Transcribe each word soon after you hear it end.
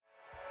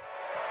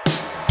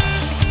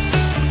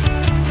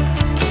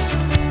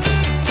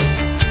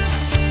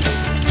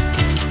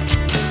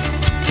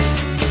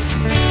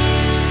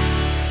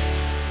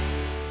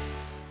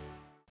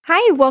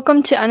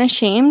welcome to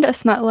Unashamed, a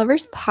Smut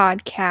Lovers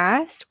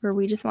podcast, where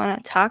we just want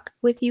to talk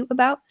with you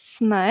about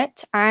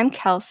smut. I'm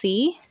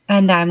Kelsey.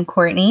 And I'm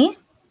Courtney.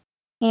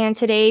 And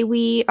today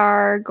we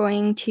are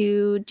going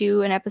to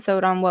do an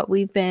episode on what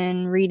we've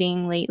been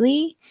reading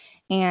lately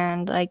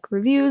and like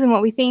reviews and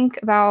what we think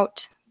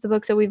about the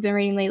books that we've been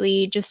reading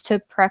lately. Just to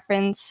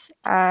preface,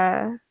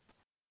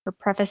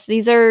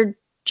 these are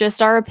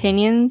just our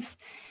opinions.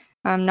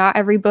 Not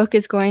every book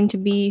is going to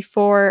be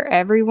for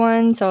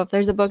everyone. So if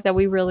there's a book that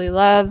we really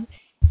love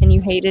and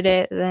you hated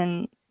it,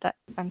 then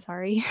I'm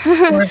sorry.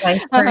 Or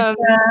vice versa.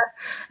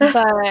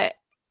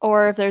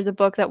 Or if there's a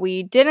book that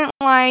we didn't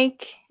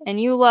like and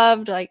you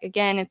loved, like,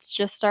 again, it's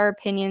just our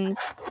opinions.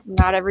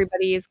 Not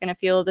everybody is going to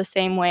feel the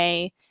same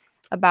way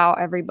about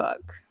every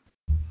book.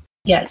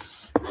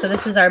 Yes. So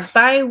this is our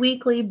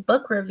bi-weekly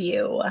book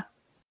review.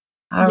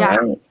 All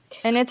right.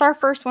 And it's our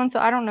first one, so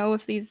I don't know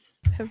if these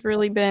have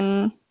really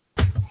been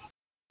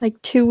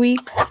like 2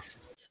 weeks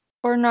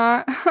or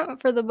not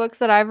for the books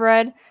that I've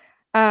read.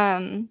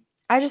 I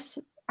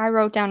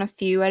wrote down a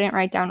few. I didn't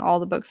write down all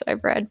the books that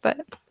I've read,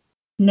 but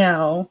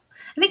no,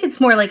 I think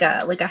it's more like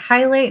a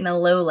highlight and a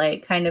low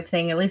light kind of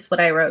thing. At least what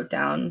I wrote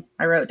down.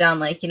 I wrote down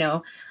like,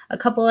 a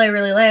couple I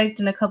really liked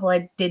and a couple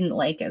I didn't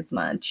like as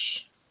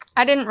much.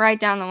 I didn't write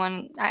down the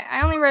one.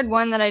 I only read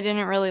one that I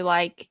didn't really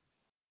like.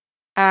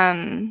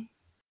 And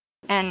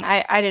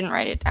I didn't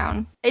write it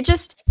down. It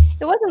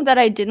wasn't that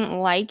I didn't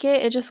like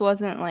it. It just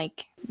wasn't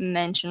like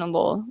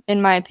mentionable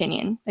in my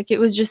opinion. Like it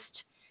was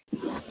just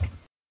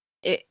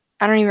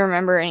I don't even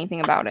remember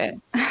anything about it.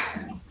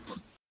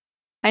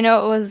 I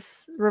know it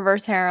was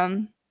Reverse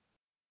Harem,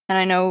 and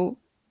I know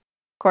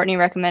Courtney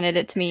recommended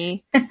it to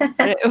me.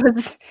 But it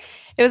was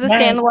a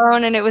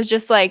standalone, and it was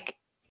just like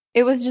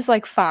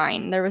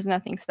fine. There was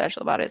nothing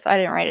special about it, so I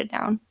didn't write it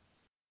down.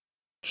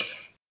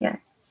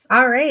 Yes.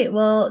 All right.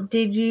 Well,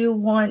 did you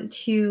want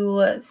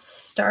to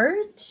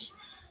start?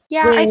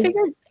 Yeah,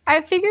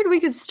 I figured we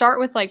could start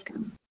with like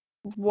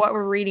what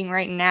we're reading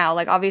right now.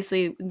 Like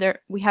obviously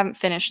we haven't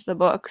finished the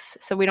books,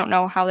 so we don't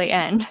know how they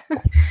end.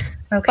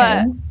 Okay.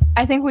 But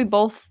I think we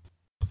both,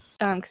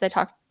 because I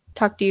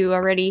talked to you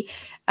already,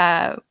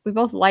 we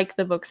both like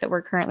the books that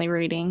we're currently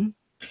reading.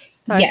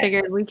 So yes. I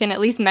figured we can at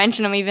least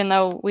mention them even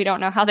though we don't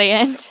know how they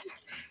end.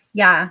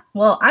 Yeah.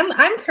 Well,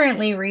 I'm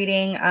currently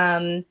reading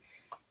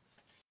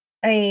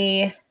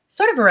a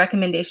sort of a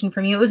recommendation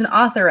from you. It was an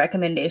author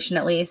recommendation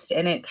at least,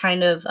 and it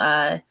kind of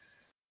I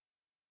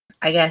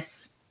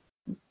guess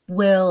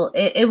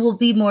it will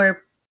be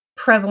more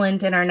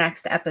prevalent in our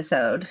next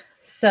episode.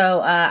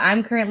 So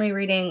I'm currently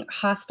reading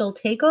Hostile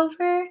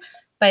Takeover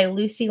by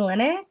Lucy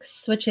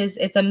Lennox,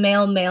 it's a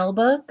male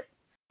book.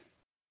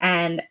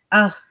 And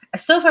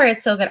so far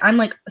it's so good. I'm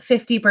like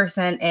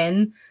 50%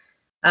 in.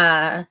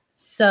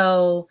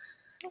 So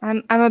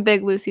I'm a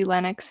big Lucy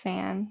Lennox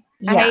fan.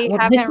 Yeah, I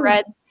haven't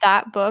read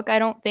that book. I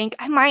don't think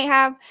I might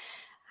have.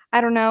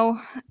 I don't know.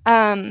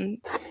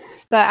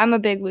 But I'm a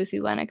big Lucy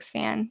Lennox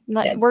fan.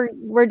 Like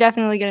we're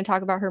definitely going to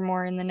talk about her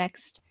more in the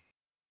next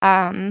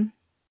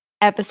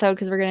episode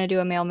because we're going to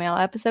do a male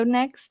episode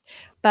next.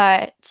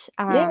 But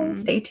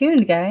stay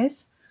tuned,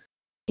 guys.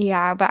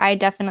 Yeah, but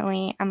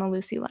I'm a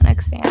Lucy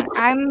Lennox fan.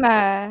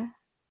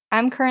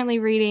 I'm currently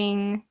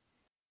reading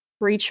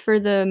Reach for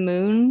the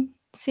Moon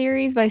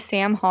series by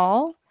Sam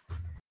Hall.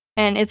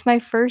 And it's my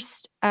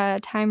first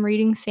time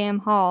reading Sam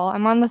Hall.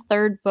 I'm on the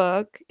third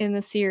book in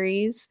the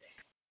series.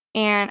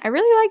 And I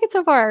really like it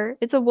so far.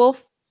 It's a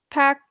wolf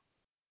pack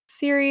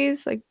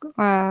series, like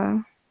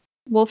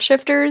wolf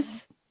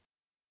shifters.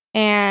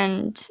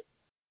 And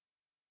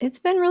it's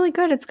been really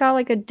good. It's got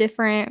like a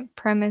different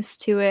premise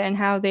to it and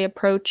how they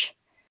approach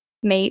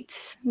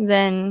mates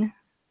than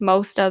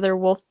most other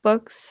wolf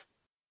books.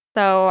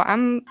 So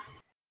I'm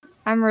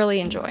really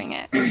enjoying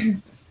it.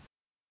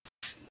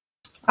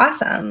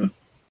 Awesome.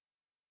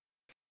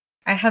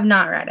 I have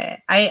not read it.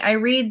 I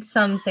read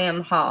some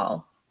Sam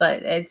Hall,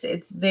 but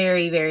it's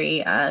very,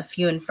 very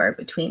few and far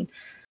between.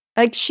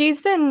 Like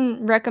she's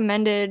been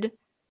recommended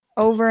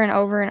over and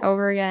over and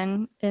over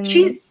again in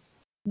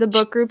the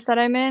book groups that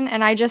I'm in,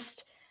 and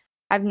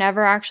I've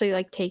never actually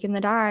like taken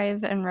the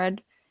dive and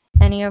read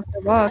any of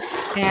her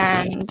books.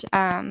 And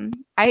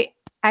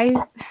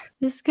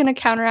this is gonna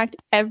counteract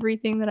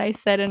everything that I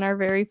said in our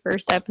very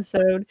first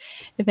episode,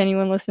 if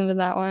anyone listened to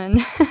that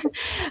one.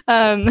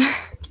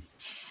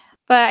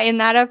 But in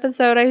that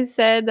episode, I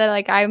said that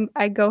like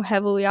I go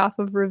heavily off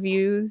of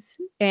reviews,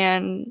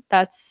 and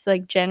that's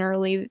like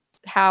generally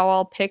how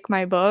I'll pick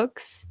my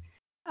books.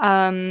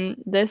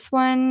 This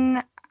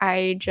one,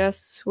 I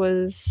just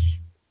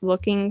was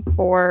looking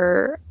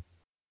for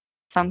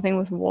something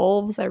with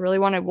wolves. I really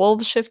wanted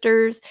wolf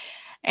shifters,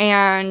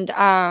 and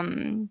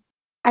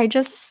I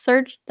just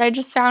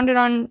found it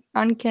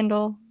on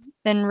Kindle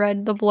and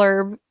read the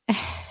blurb.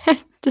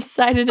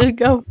 Decided to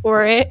go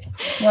for it.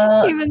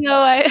 Well, even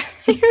though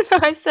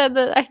I said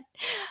that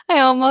I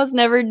almost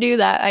never do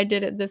that, I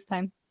did it this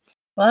time.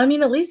 Well, I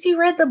mean, at least you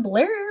read the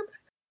blurb.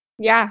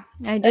 Yeah,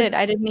 I did.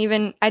 I didn't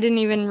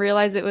even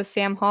realize it was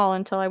Sam Hall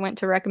until I went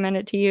to recommend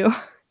it to you.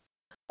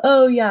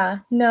 Oh yeah,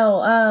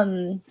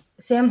 no.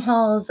 Sam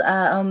Hall's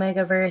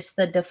Omegaverse,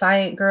 the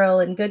Defiant Girl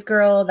and Good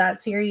Girl,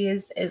 that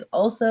series is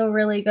also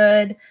really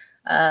good.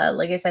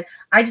 Like I said,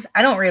 I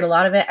don't read a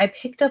lot of it. I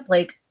picked up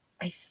like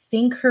I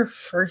think her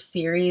first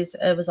series.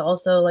 It was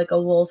also like a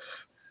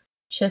Wolf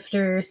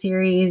Shifter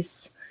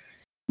series.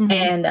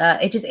 And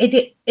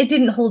it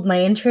didn't hold my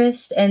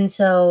interest, and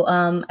so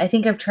I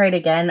think I've tried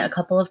again a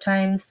couple of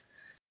times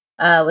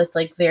with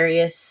like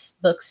various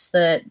books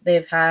that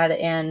they've had,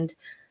 and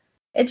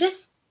it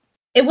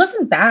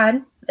wasn't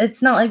bad.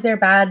 It's not like they're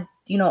bad,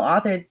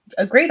 author,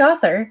 a great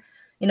author,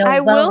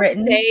 well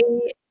written.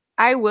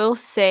 I will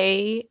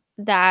say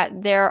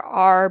that there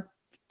are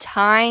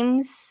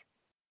times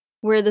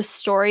where the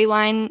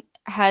storyline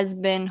has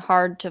been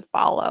hard to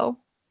follow.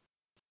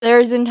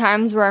 There's been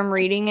times where I'm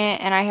reading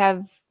it and I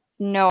have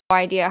no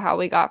idea how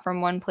we got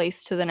from one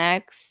place to the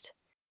next.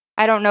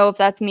 I don't know if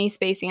that's me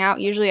spacing out.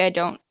 Usually I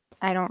don't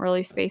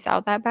really space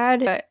out that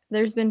bad, but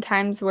there's been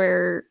times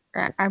where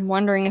I'm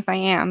wondering if I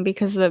am,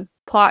 because the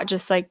plot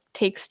just like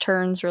takes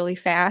turns really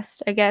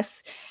fast, I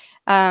guess.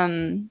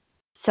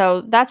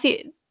 So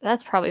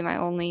that's probably my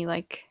only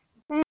like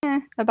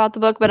about the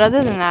book, but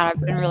other than that, I've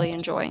been really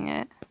enjoying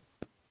it.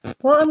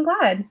 Well, I'm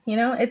glad.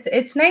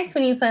 It's nice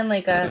when you find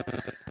like a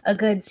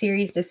good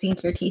series to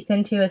sink your teeth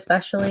into,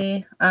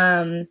 especially.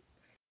 What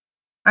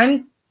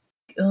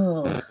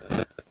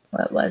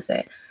was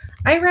it?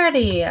 I read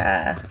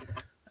a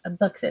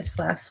book this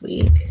last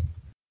week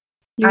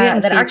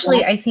that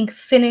actually I think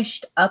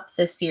finished up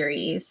the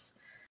series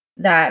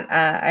that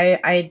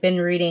I had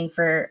been reading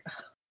for.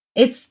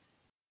 It's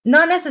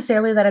not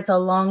necessarily that it's a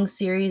long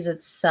series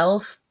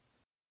itself,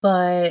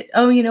 but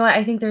you know what?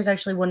 I think there's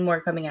actually one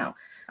more coming out.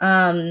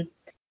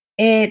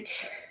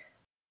 It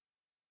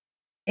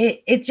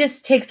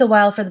just takes a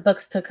while for the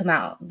books to come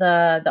out.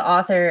 The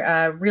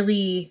author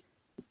really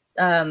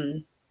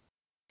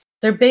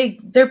they're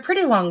big, they're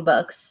pretty long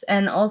books,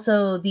 and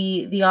also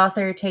the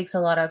author takes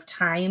a lot of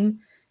time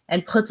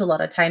and puts a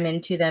lot of time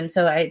into them,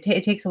 so it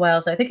takes a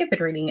while. So I think I've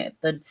been reading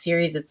the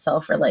series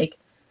itself for like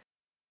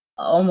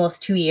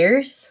almost 2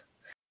 years.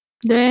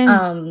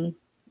 Dang.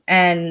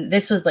 And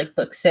this was like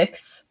book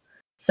 6,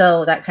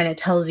 so that kind of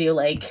tells you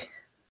like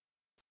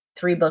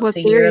 3 books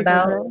a year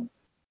about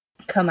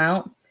come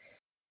out.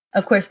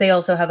 Of course, they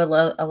also have a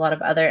lot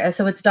of other.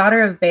 So it's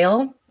Daughter of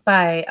Baal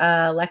by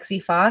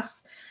Lexi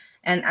Foss,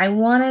 and I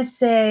want to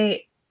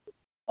say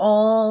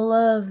all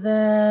of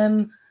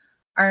them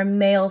are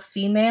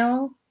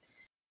male-female.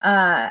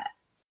 I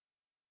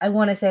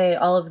want to say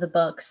all of the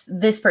books.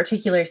 This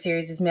particular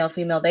series is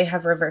male-female. They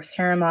have reverse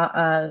harem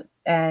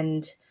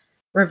and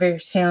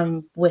reverse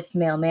harem with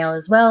male-male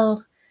as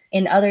well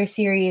in other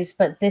series,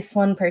 but this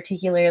one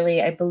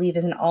particularly, I believe,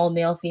 is an all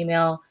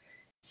male-female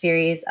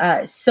series.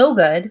 So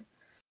good.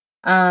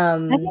 I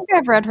think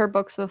I've read her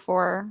books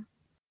before.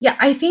 Yeah,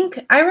 I think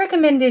I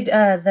recommended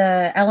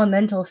the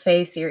Elemental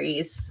Fae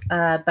series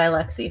by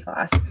Lexi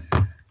Foss.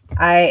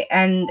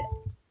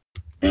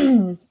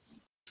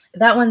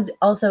 That one's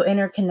also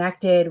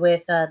interconnected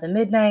with the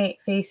Midnight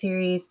Fae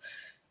series.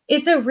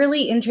 It's a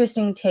really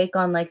interesting take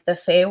on like the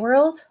Fae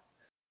world.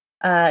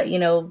 I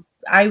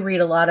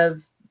read a lot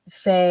of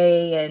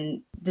Fae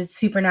and the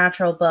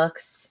supernatural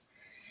books.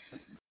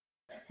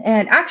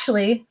 And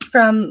actually,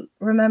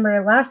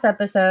 remember last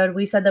episode,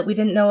 we said that we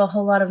didn't know a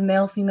whole lot of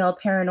male-female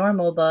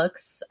paranormal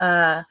books.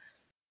 That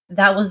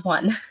was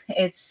one.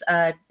 It's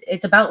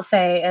about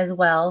Fae as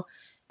well,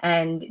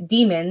 and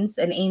demons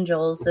and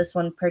angels. This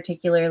one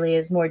particularly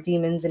is more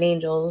demons and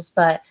angels,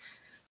 but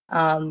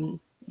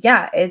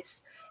yeah,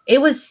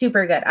 it was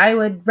super good. I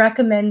would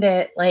recommend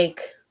it. Like,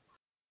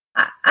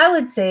 I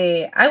would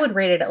say I would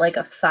rate it at like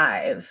a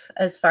 5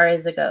 as far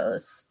as it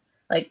goes,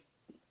 like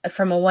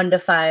from a 1 to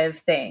 5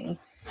 thing.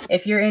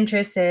 If you're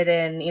interested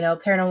in,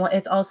 paranormal,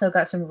 it's also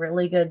got some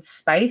really good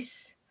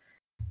spice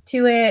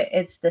to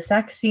it. The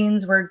sex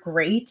scenes were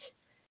great.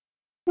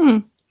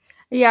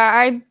 Yeah,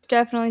 I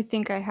definitely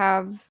think I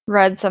have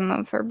read some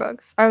of her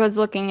books. I was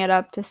looking it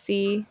up to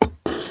see.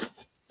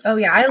 Oh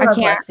yeah, I love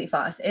Lexi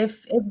Foss.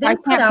 If they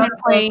put out a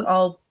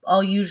book,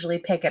 I'll usually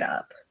pick it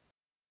up.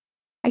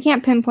 I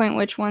can't pinpoint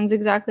which ones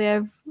exactly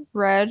I've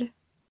read,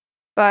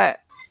 but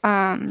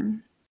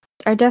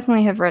I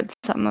definitely have read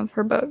some of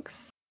her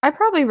books. I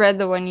probably read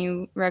the one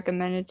you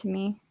recommended to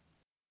me.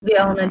 The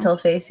Elemental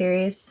Fae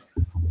series.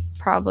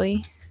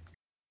 Probably.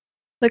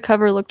 The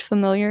cover looked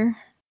familiar,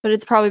 but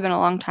it's probably been a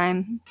long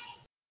time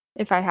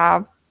if I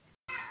have.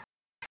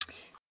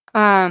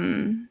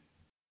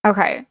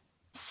 Okay.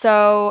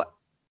 So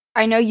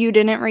I know you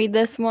didn't read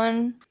this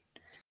one,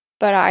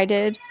 but I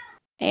did.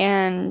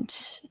 And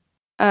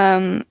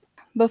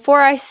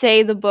before I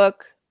say the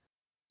book,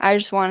 I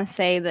just want to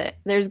say that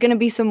there's going to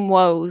be some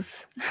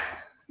woes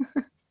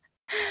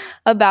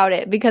about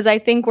it, because I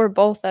think we're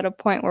both at a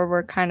point where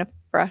we're kind of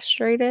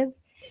frustrated.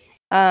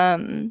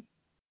 But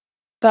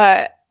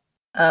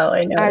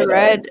I know.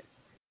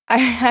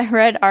 I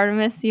read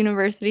Artemis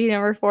University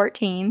number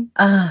 14.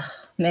 Oh,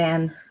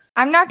 man.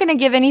 I'm not going to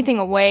give anything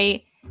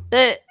away.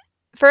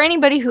 For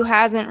anybody who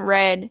hasn't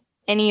read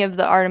any of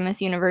the Artemis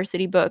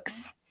University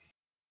books,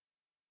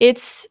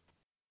 it's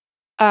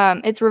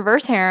It's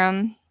reverse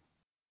harem.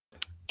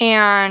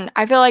 And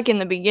I feel like in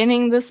the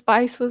beginning, the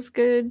spice was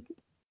good.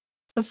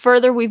 The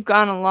further we've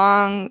gone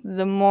along,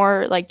 the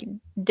more like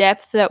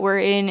depth that we're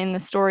in the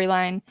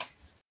storyline, I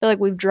feel like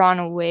we've drawn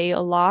away a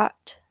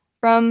lot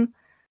from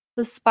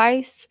the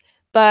spice,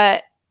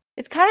 but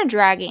it's kind of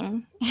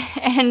dragging.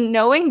 And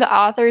knowing the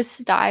author's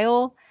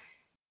style,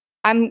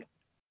 I'm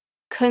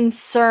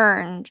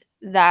concerned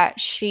that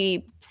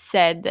she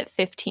said that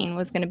 15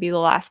 was going to be the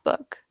last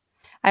book.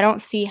 I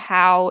don't see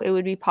how it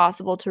would be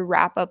possible to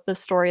wrap up the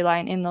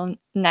storyline in the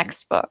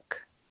next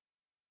book.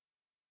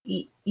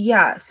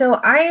 Yeah, so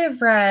I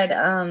have read,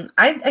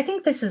 I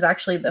think this is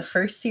actually the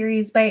first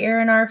series by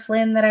Aaron R.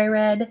 Flynn that I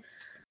read.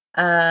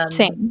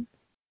 Same.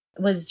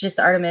 Was just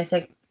the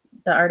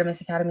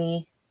Artemis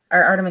Academy,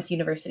 or Artemis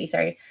University,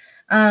 sorry.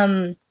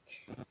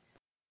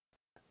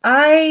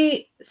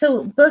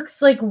 So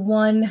books like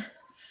 1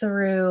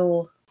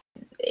 through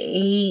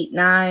 8,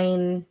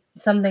 9,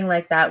 something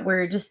like that,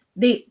 were just,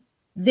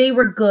 they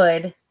were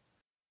good,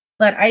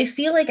 but I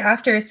feel like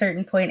after a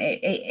certain point,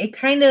 it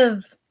kind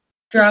of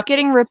dropped. It's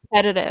getting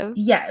repetitive.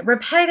 Yeah,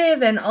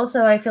 repetitive, and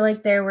also I feel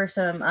like there were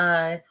some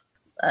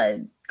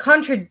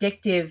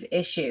contradictive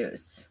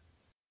issues.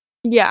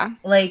 Yeah,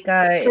 like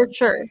for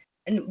sure.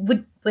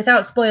 And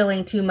without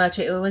spoiling too much,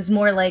 it was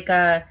more like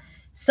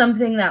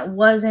something that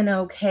wasn't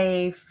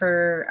okay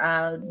for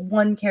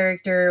one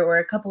character or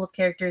a couple of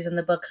characters in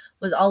the book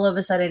was all of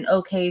a sudden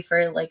okay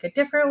for like a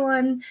different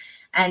one,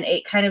 and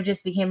it kind of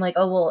just became like,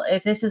 oh well,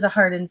 if this is a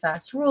hard and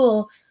fast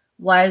rule,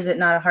 why is it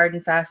not a hard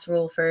and fast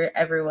rule for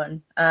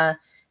everyone? And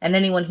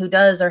anyone who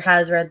does or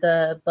has read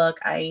the book,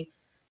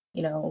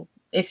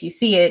 if you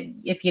see it,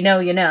 if you know,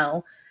 you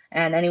know.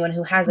 And anyone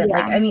who hasn't, Yeah.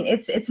 like, I mean,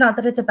 it's not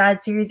that it's a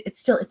bad series.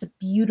 It's a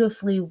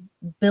beautifully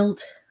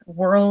built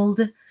world.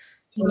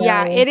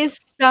 Yeah, it is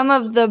some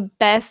of the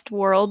best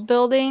world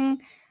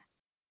building.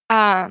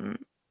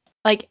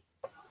 Like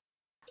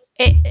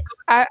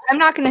I'm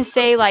not gonna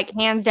say like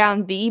hands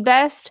down the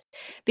best,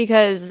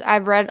 because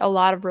I've read a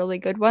lot of really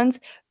good ones,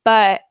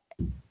 but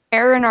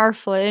Aaron R.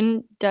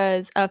 Flynn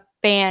does a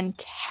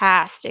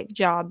fantastic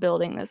job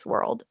building this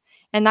world.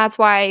 And that's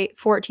why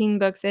 14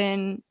 books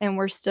in and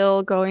we're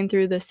still going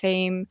through the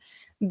same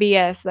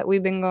BS that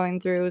we've been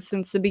going through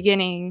since the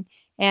beginning,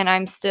 and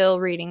I'm still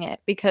reading it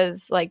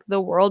because like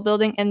the world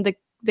building and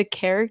the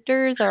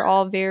characters are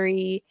all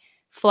very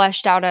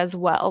fleshed out as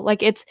well.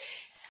 Like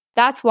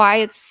that's why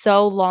it's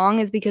so long,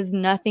 is because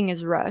nothing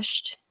is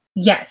rushed.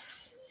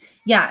 Yes.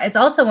 Yeah, it's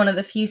also one of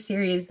the few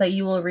series that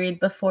you will read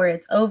before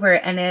it's over,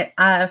 and it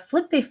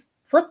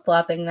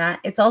flip-flopping that.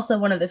 It's also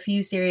one of the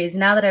few series,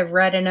 now that I've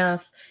read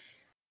enough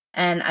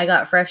and I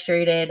got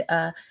frustrated,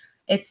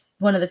 it's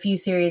one of the few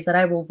series that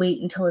I will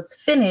wait until it's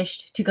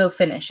finished to go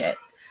finish it.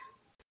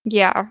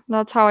 Yeah,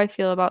 that's how I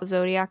feel about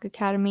Zodiac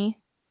Academy.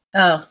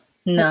 Oh,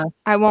 no.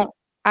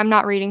 I'm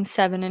not reading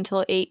 7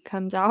 until 8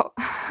 comes out.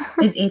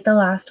 Is 8 the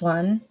last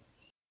one?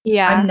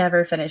 Yeah. I'm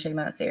never finishing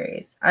that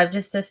series. I've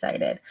just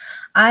decided.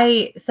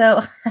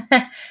 So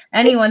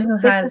anyone who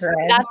has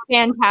read, that's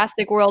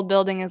fantastic world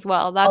building as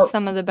well. That's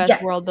some of the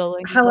best world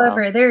building.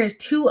 However, there is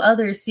 2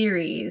 other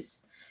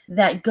series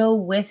that go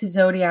with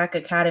Zodiac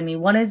Academy.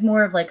 One is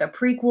more of like a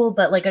prequel,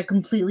 but like a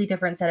completely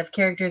different set of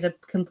characters, a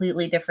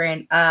completely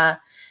different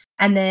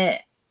and then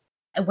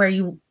where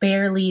you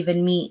barely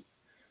even meet.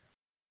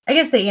 I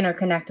guess they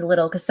interconnect a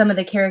little because some of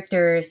the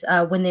characters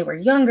when they were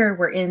younger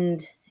were in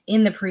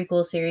the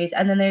prequel series,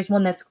 and then there's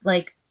one that's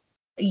like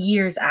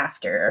years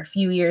after, a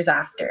few years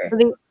after.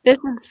 This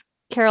is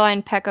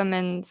Caroline Peckham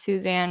and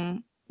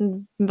Suzanne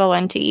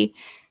Valenti.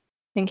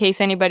 In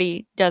case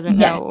anybody doesn't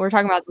know, we're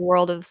talking about the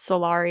world of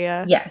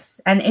Solaria.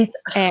 Yes, and it's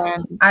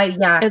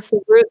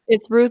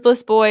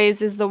Ruthless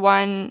Boys is the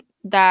one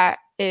that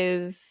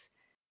is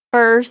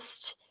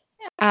first,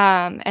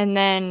 and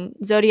then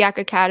Zodiac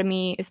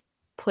Academy is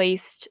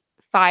placed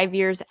 5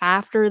 years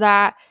after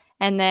that,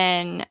 and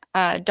then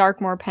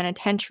Darkmoor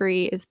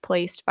Penitentiary is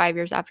placed 5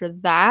 years after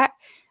that.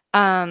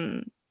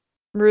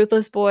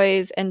 Ruthless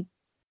Boys and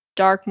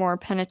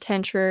Darkmoor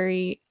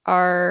Penitentiary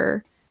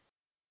are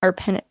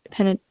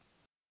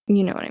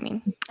you know what I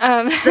mean.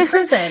 The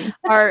prison.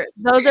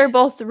 Those are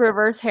both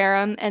reverse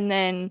harem, and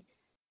then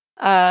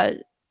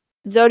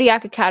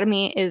Zodiac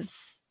Academy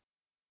is,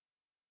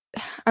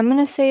 I'm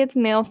gonna say it's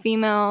male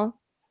female,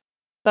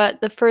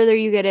 but the further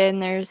you get in,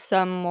 there's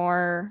some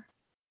more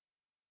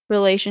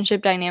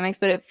relationship dynamics,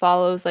 but it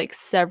follows like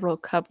several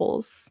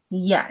couples.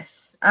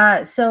 Yes.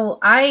 So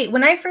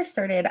when I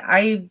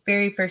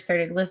very first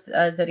started with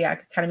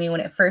Zodiac Academy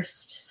when it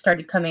first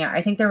started coming out.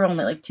 I think there were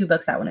only like 2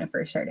 books out when it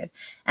first started,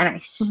 and I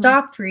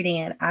stopped reading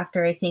it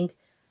after I think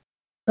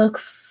book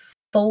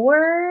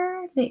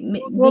 4,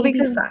 maybe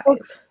 5.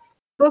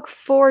 Book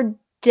 4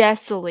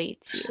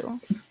 desolates you.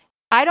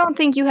 I don't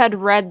think you had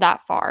read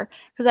that far,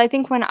 because I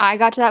think when I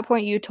got to that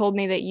point, you told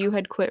me that you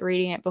had quit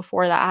reading it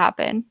before that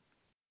happened.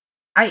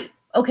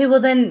 Okay, well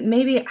then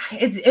maybe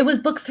it was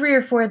book 3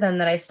 or 4 then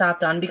that I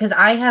stopped on, because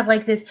I had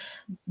like this,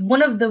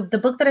 one of the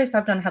book that I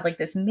stopped on had like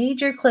this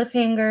major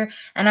cliffhanger,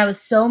 and I was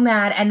so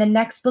mad, and the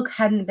next book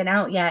hadn't been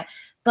out yet,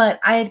 but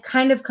I had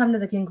kind of come to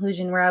the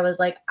conclusion where I was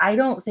like, I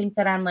don't think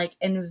that I'm like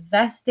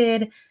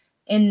invested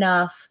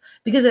enough,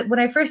 because when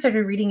I first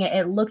started reading it,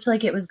 it looked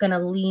like it was going to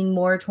lean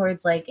more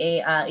towards like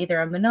a either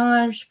a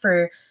menage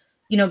for,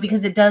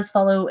 because it does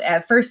follow,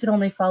 at first it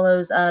only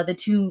follows the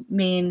two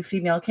main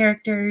female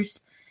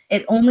characters.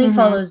 It only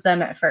follows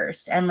them at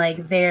first, and like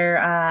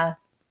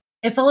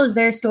it follows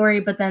their story,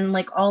 but then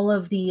like all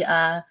of the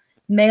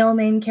male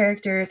main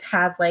characters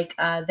have like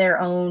their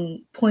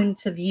own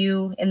points of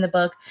view in the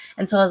book.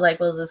 And so I was like,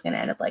 well, is this going to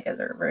end up like as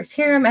a reverse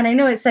harem? And I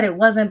know it said it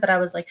wasn't, but I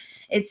was like,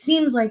 it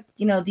seems like,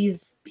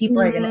 these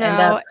people are going to end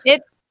up.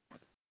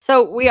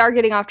 So we are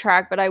getting off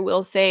track, but I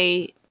will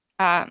say,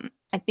 I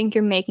think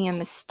you're making a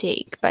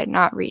mistake by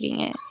not reading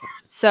it.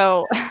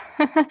 So,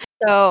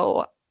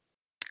 so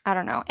I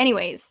don't know.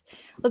 Anyways,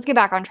 let's get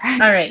back on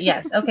track. All right.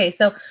 Yes. Okay.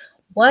 So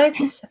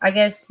I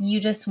guess you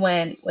just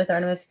went with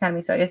Artemis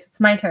Academy, so I guess it's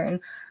my turn.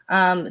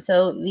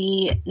 So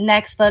the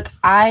next book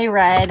I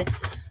read,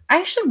 I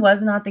actually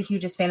was not the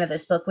hugest fan of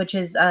this book, which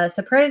is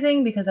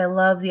surprising because I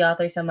love the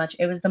author so much.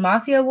 It was The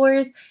Mafia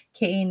Wars,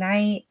 K.A.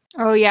 Knight.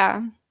 Oh,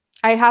 yeah.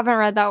 I haven't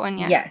read that one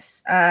yet.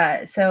 Yes.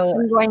 So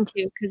I'm going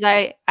to, because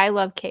I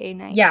love K.A.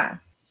 Knight. Yeah.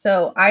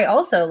 So I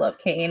also love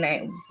K.A.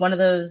 Knight.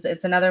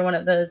 It's another one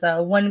of those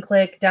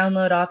one-click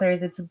download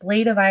authors. It's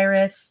Blade of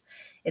Iris.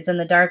 It's in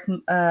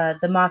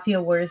the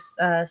Mafia Wars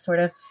sort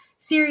of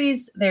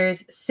series.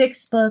 There's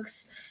 6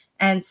 books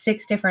and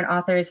 6 different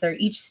authors. They're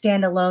each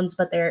standalones,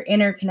 but they're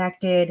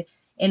interconnected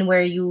in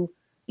where you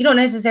don't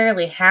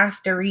necessarily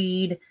have to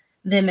read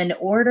them in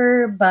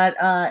order, but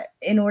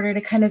in order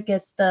to kind of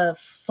get the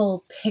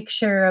full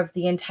picture of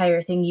the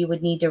entire thing, you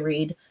would need to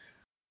read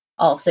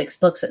all 6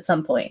 books at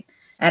some point.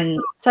 And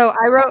so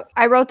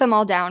I wrote them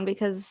all down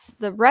because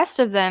the rest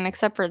of them,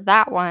 except for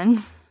that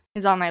one,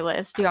 is on my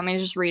list. Do you want me to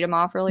just read them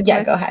off really quick?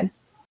 Yeah, go ahead.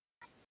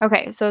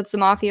 Okay, so it's the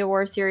Mafia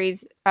War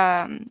series.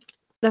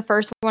 The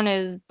first one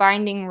is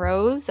Binding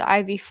Rose,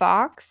 Ivy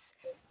Fox.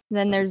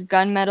 Then there's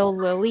Gunmetal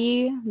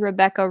Lily,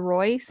 Rebecca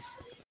Royce.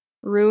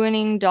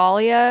 Ruining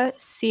Dahlia,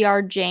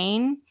 C.R.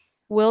 Jane.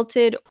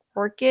 Wilted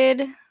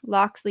Orchid,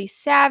 Loxley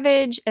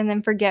Savage. And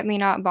then Forget Me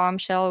Not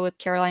Bombshell with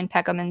Caroline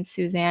Peckham and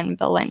Suzanne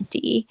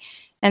Valenti.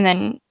 And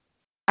then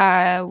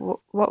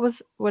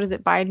what is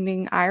it?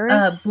 Binding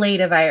Iris?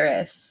 Blade of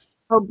Iris.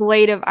 Oh,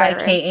 Blade of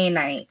Iris. By K.A.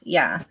 Knight.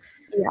 Yeah.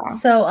 Yeah.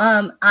 So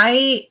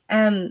I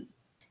am.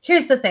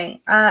 Here's the thing.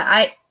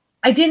 I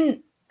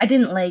didn't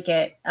like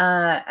it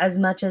as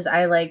much as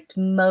I liked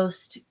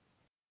most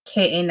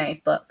K.A.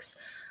 Knight books.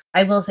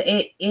 I will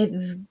say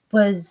it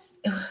was,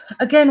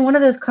 again, one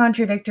of those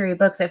contradictory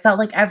books. It felt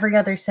like every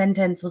other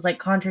sentence was like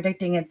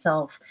contradicting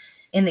itself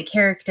in the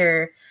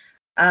character.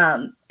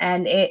 And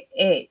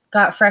it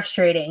got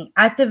frustrating.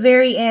 At the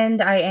very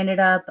end, I ended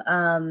up,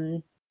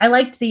 I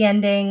liked the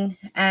ending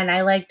and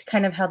I liked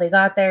kind of how they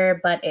got there,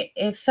 but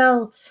it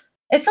felt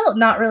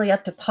not really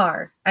up to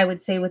par, I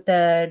would say, with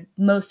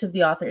most of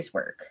the author's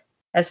work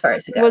as far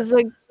as it goes.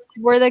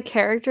 Were the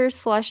characters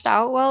fleshed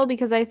out well?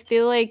 Because I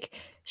feel like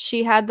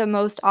she had the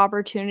most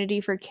opportunity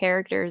for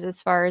characters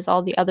as far as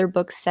all the other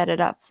books set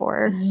it up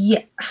for.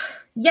 Yeah.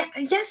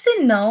 Yes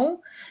and no.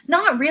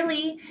 Not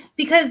really.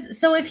 Because,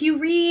 so if you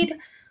read,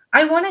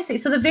 I want to say,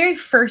 so the very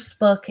first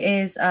book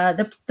is,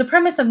 the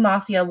premise of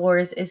Mafia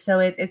Wars is, so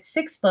it's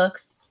 6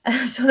 books.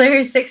 So there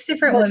are 6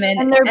 different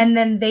women, and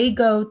then they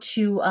go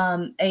to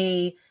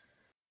a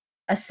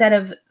set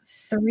of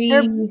 3.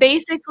 They're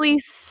basically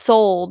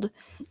sold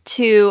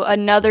to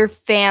another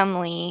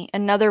family,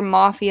 another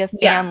mafia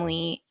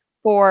family,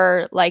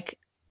 for like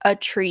a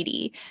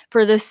treaty.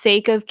 For the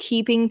sake of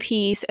keeping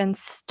peace and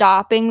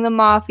stopping the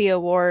mafia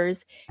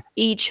wars,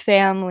 each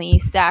family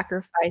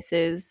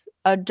sacrifices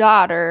a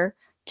daughter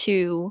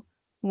to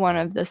one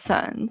of the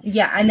sons.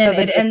 Yeah, and then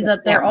it ends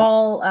up, they're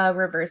all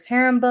reverse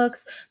harem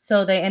books.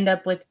 So they end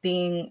up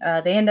being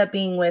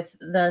with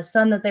the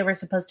son that they were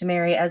supposed to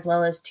marry, as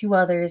well as 2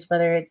 others,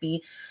 whether it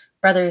be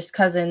brothers,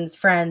 cousins,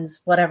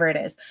 friends, whatever it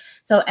is.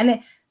 So,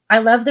 and I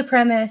love the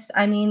premise.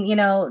 I mean,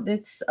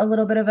 it's a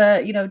little bit of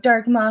a,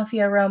 dark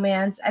mafia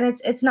romance, and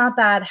it's not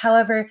bad.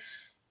 However,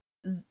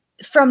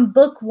 from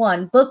book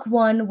one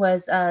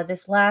was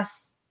this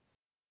last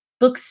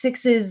book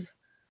 6's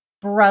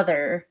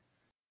brothers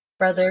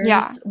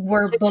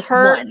were book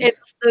 1.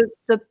 It's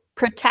the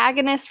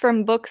protagonist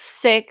from book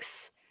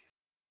 6.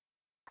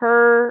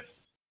 Her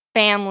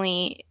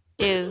family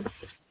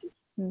is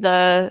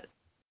the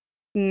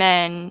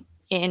men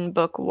in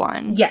book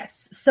 1.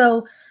 Yes.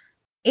 So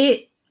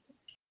it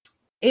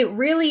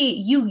really,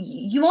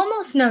 you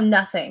almost know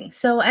nothing.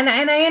 So, and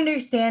I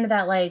understand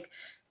that, like,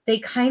 they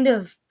kind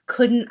of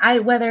couldn't,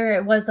 whether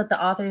it was that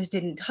the authors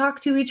didn't talk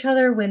to each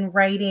other when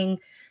writing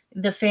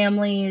the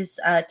families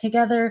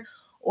together,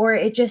 or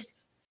it just,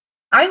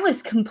 I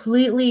was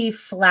completely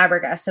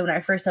flabbergasted when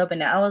I first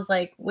opened it. I was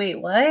like,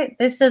 wait, what?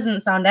 This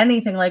doesn't sound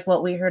anything like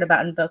what we heard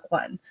about in book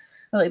 1.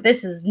 Like,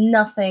 this is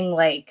nothing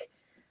like,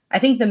 I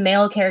think the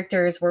male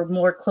characters were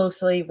more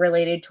closely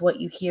related to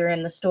what you hear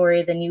in the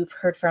story than you've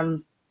heard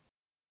from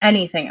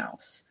anything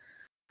else.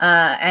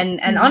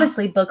 And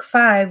honestly, book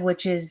 5,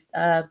 which is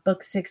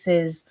book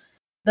 6's,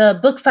 the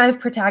book 5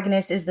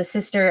 protagonist is the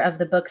sister of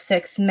the book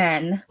 6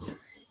 men,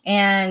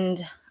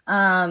 and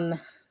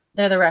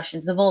they're the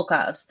Russians, the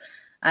Volkovs.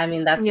 I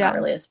mean, that's not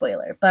really a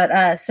spoiler,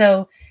 but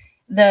so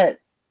the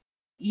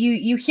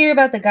you hear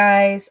about the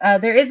guys.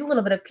 There is a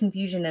little bit of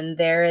confusion in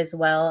there as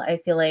well. I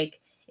feel like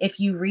if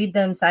you read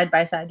them side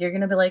by side, you're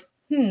gonna be like,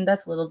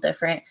 that's a little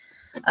different.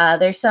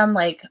 There's some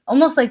like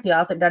almost like the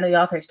author, none of the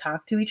authors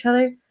talk to each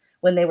other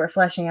when they were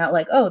fleshing out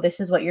like, oh,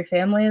 this is what your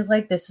family is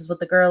like, this is what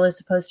the girl is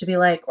supposed to be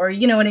like, or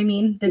you know what I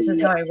mean? This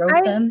is how I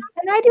wrote them.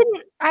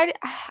 And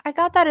I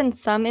got that in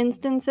some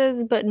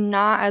instances, but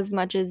not as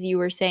much as you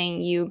were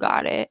saying you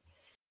got it.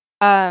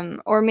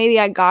 Or maybe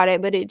I got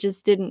it, but it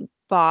just didn't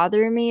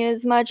bother me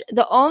as much.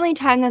 The only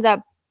time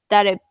that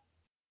it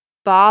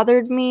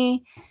bothered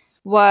me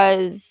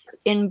was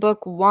in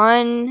book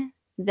 1,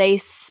 they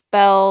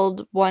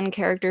spelled one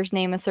character's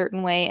name a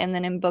certain way, and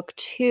then in book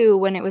 2,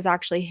 when it was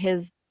actually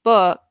his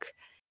book,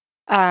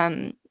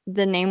 the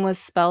name was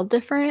spelled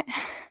different.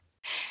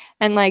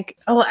 And like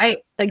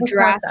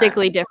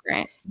drastically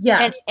different.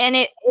 Yeah. And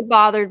it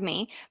bothered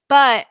me.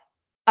 But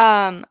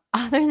other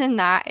than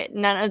that,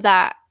 none of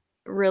that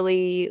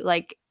really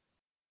like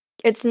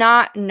it's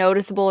not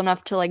noticeable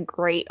enough to like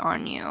grate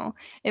on you.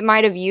 It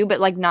might have you, but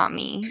like not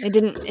me. It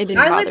didn't bother me.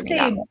 I would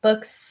say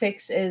book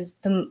 6 is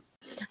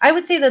I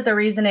would say that the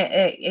reason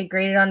it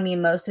grated on me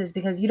most is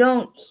because you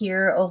don't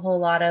hear a whole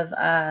lot of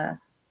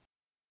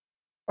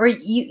or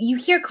you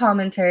hear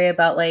commentary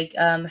about like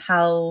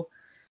how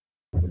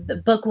the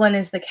book 1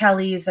 is the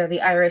Kellys, they're the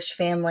Irish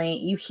family.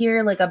 You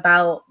hear like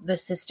about the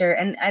sister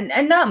and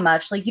not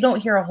much. Like you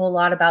don't hear a whole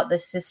lot about the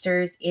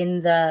sisters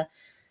in the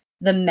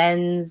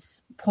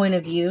men's point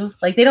of view.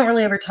 Like they don't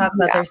really ever talk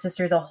about their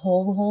sisters a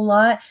whole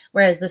lot,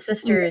 whereas the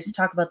sisters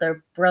talk about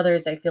their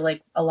brothers, I feel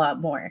like, a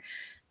lot more.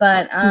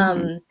 But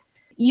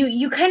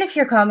you kind of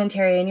hear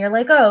commentary and you're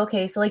like, oh,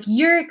 okay, so like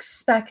you're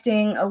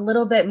expecting a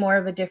little bit more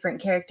of a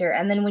different character,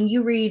 and then when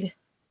you read,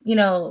 you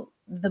know,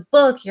 the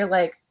book, you're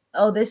like,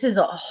 oh, this is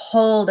a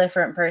whole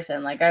different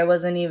person. Like I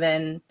wasn't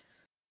even,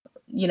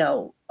 you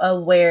know,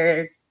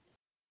 aware.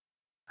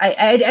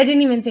 I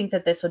didn't even think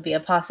that this would be a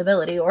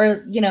possibility,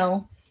 or, you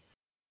know.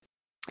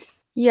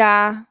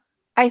 Yeah.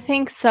 I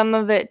think some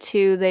of it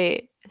too,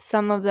 they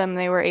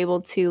were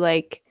able to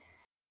like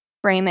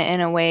frame it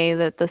in a way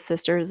that the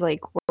sisters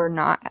like were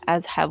not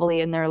as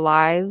heavily in their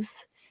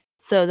lives,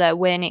 so that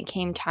when it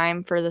came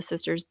time for the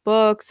sisters'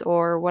 books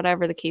or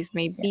whatever the case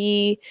may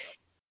be,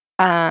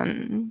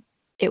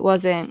 it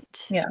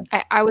wasn't,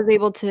 I was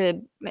able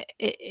to,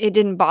 it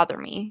didn't bother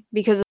me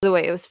because of the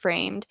way it was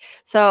framed.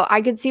 So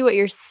I could see what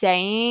you're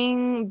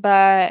saying,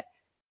 but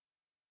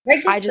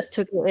I just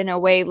took it in a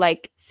way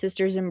like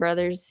sisters and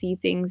brothers see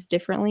things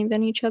differently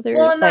than each other.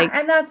 Well, like,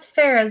 and that's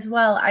fair as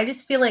well. I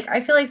feel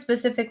like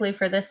specifically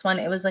for this one,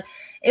 it was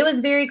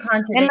very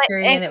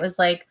contradictory, and it was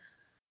like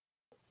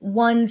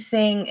one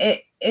thing,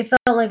 it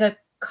felt like a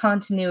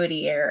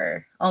continuity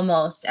error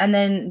almost. And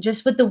then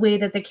just with the way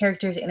that the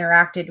characters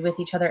interacted with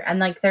each other and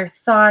like their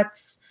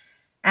thoughts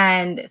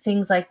and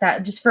things like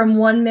that, just from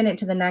one minute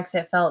to the next,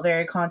 it felt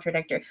very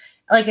contradictory.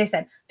 Like I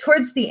said,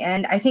 towards the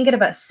end, I think at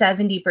about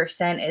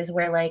 70% is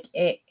where like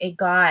it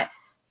got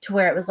to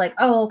where it was like,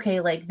 oh, okay,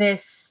 like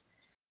this,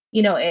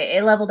 you know,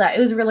 it leveled out.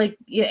 It was really,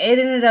 it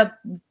ended up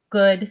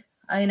good.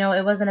 I know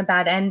it wasn't a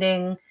bad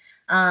ending.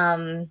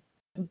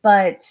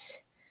 But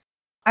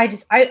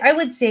I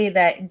would say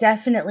that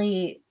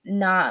definitely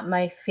not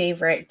my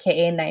favorite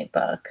K.A. Knight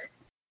book.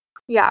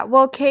 Yeah,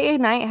 well, K.A.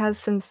 Knight has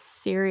some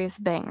serious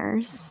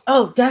bangers.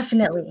 Oh,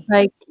 definitely.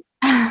 Like,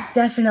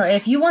 definitely.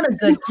 If you want a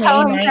good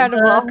K.A. Knight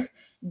book,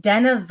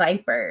 Den of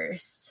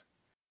Vipers.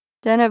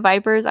 Den of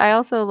Vipers. I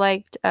also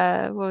liked,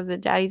 what was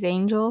it, Daddy's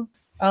Angel?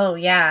 Oh,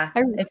 yeah.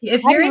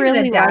 If you're into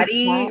really the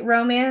daddy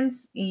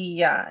romance,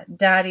 yeah,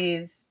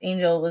 Daddy's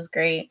Angel was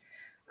great.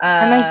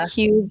 I'm a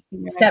huge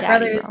Step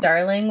Brothers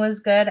Darling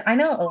was good. I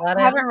know a lot of.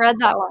 I haven't read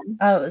that one.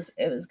 Oh,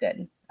 it was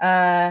good.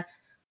 I'm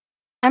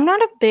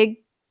not a big.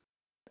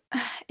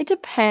 It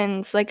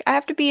depends. Like I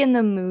have to be in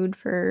the mood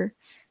for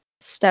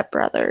Step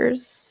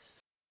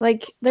Brothers.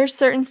 Like there's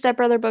certain Step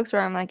Brother books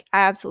where I'm like,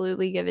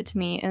 absolutely give it to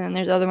me, and then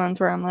there's other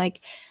ones where I'm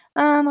like,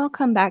 I'll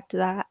come back to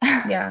that.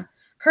 Yeah,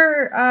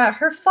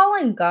 her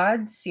Fallen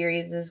Gods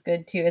series is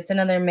good too. It's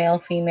another male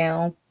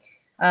female.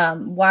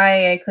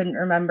 Why I couldn't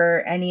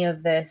remember any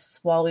of this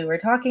while we were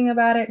talking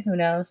about it, who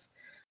knows?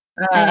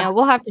 I know,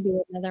 we'll have to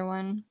do another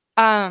one.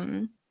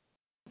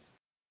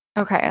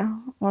 Okay,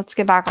 let's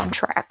get back on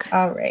track.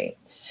 All right.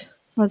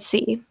 Let's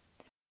see.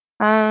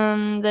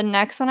 The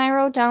next one I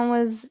wrote down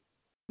was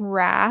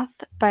Wrath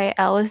by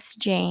Ellis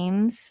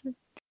James.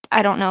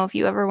 I don't know if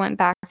you ever went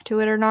back to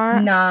it or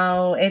not.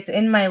 No, it's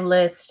in my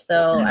list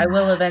though. I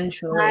will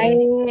eventually.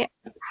 I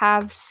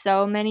have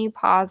so many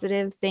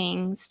positive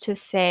things to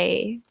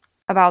say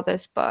about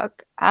this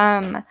book.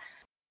 I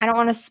don't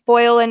want to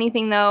spoil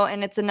anything though,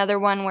 and it's another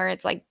one where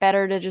it's like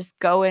better to just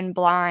go in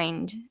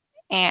blind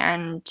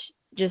and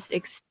just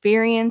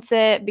experience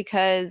it,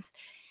 because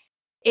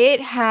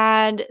it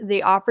had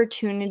the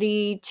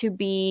opportunity to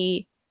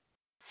be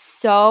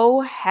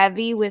so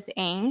heavy with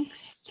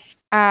angst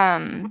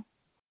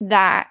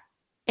that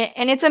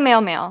and it's a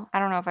male. I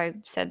don't know if I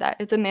said that.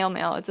 It's a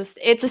male.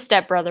 It's a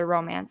stepbrother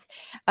romance.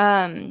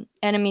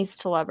 Enemies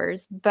to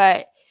lovers,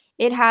 but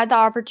it had the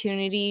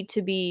opportunity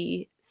to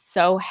be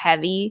so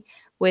heavy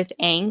with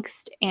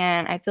angst,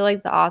 and I feel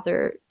like the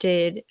author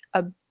did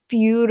a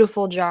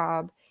beautiful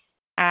job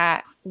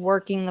at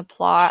working the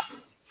plot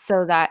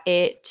so that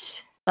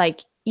it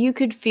like you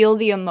could feel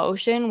the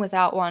emotion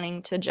without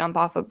wanting to jump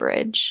off a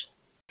bridge.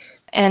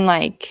 And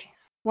like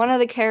one of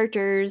the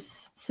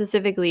characters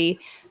specifically,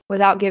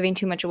 without giving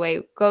too much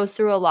away, goes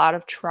through a lot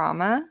of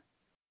trauma,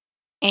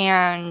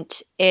 and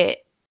it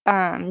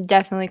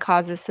definitely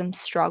causes some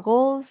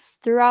struggles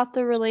throughout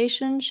the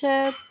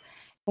relationship,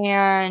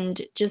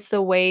 and just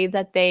the way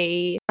that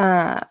they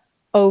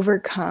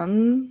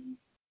overcome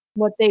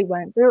what they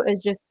went through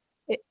is just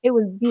it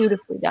was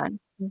beautifully done.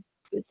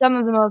 Some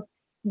of the most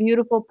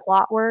beautiful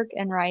plot work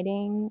and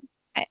writing.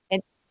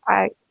 It's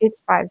 5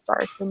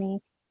 stars for me.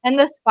 And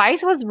the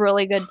spice was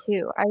really good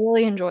too. I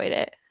really enjoyed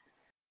it.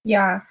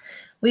 Yeah.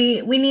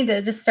 We need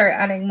to just start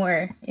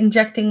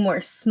injecting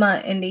more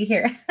smut into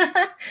here.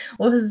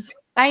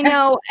 I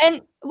know.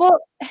 And well,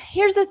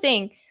 here's the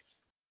thing.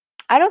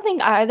 I don't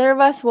think either of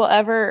us will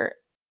ever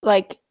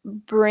like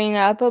bring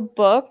up a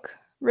book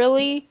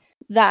really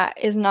that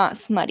is not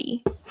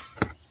smutty.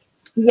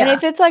 Yeah. And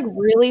if it's like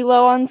really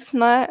low on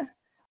smut,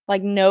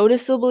 like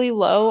noticeably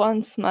low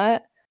on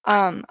smut,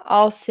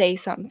 I'll say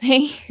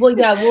something. Well,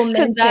 yeah, we'll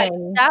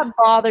mention that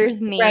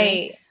bothers me.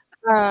 Right.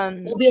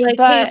 We'll be like,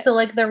 hey, so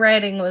like the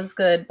writing was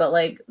good, but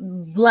like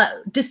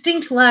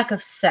distinct lack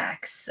of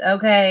sex.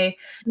 Okay.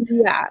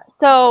 Yeah.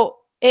 So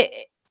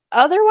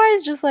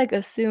otherwise just like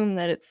assume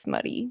that it's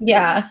smutty.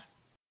 Yeah.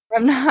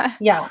 I'm not.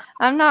 Yeah.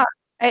 I'm not.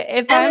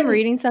 If I'm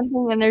reading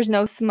something and there's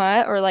no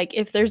smut, or like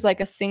if there's like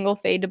a single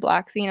fade to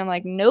black scene, I'm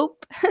like,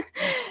 nope.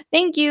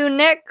 Thank you.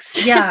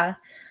 Next. Yeah.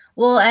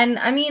 Well, and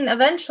I mean,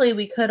 eventually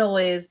we could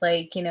always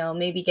like,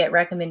 maybe get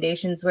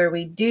recommendations where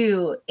we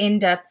do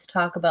in-depth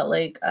talk about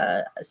like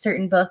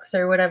certain books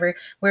or whatever,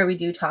 where we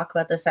do talk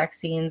about the sex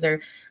scenes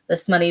or the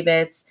smutty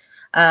bits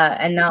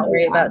and not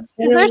worry about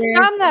spoilers. There's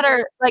some that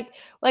are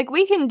like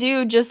we can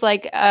do just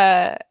like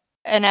an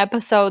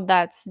episode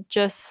that's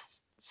just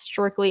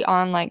strictly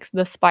on like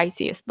the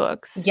spiciest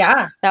books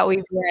that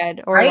we've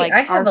read, or like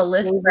I have a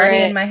list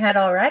ready in my head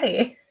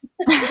already.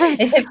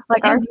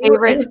 Like our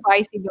favorite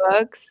spicy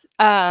books.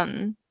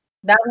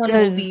 That one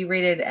will be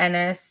rated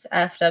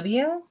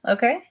NSFW.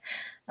 Okay.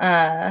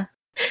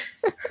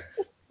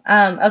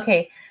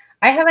 Okay.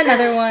 I have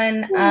another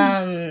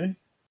one.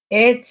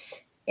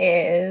 It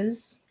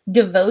is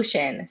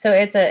Devotion. So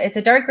it's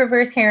a dark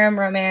reverse harem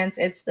romance.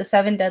 It's the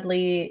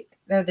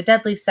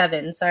Deadly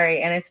Seven,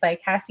 sorry, and it's by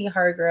Cassie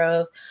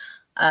Hargrove.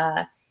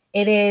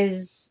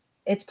 It's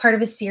part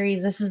of a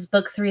series. This is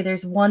book 3.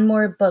 There's one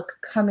more book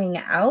coming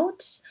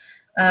out.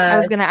 I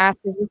was gonna ask,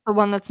 is this the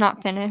one that's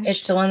not finished?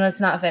 It's the one that's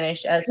not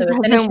finished. So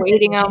I've been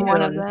waiting on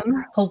one of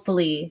them.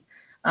 Hopefully,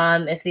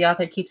 if the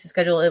author keeps the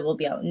schedule, it will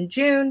be out in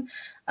June.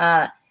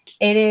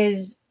 It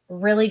is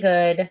really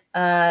good.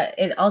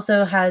 It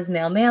also has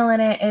male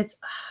in it. It's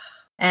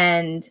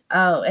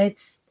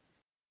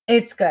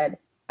good.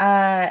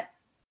 I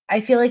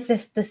feel like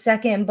the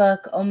second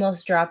book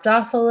almost dropped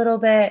off a little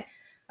bit.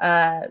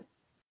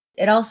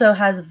 It also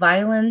has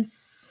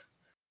violence,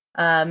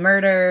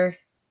 murder,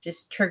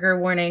 just trigger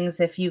warnings.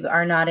 If you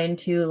are not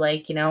into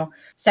like,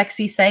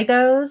 sexy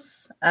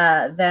psychos,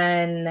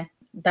 then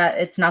that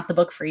it's not the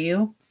book for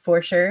you for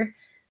sure.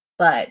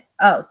 But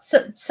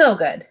so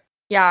good.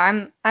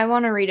 Yeah, I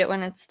want to read it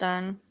when it's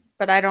done,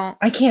 but I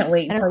can't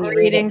wait until you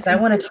read it because I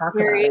want to talk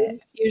about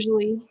it.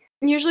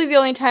 Usually the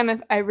only time if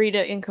I read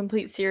it in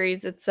complete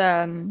series, it's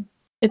an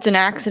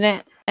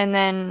accident, and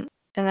then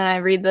I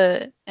read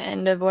the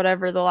end of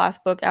whatever the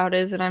last book out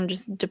is, and I'm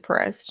just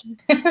depressed.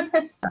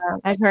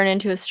 I turn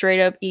into a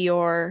straight up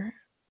Eeyore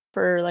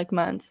for like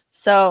months.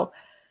 So,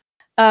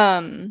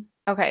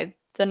 okay,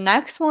 the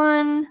next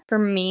one for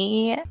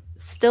me,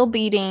 Still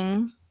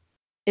Beating.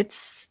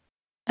 It's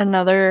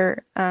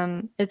another.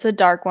 It's a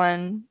dark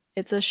one.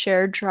 It's a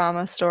shared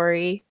trauma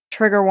story.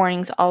 Trigger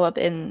warnings all up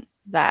in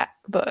that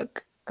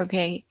book.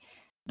 Okay,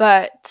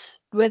 but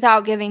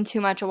without giving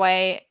too much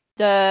away,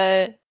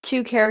 the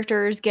two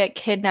characters get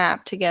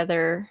kidnapped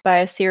together by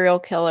a serial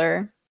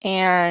killer,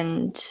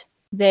 and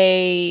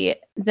they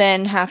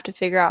then have to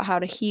figure out how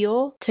to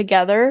heal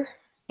together.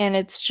 And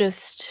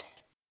it's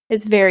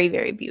very,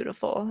 very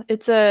beautiful.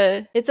 It's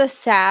a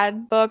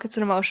sad book. It's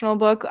an emotional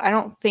book. I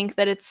didn't think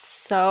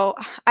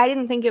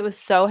it was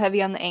so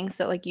heavy on the angst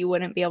that like you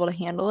wouldn't be able to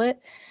handle it.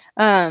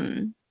 Are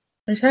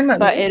you talking about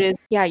but me? It is,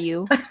 yeah,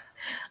 you.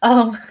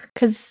 Oh,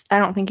 because I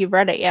don't think you've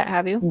read it yet,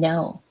 have you?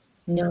 No.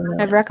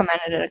 I've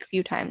recommended it a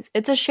few times.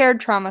 It's a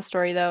shared trauma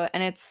story though,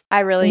 and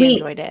I really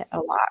enjoyed it a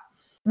lot.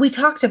 We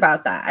talked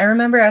about that. I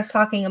remember us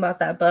talking about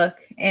that book,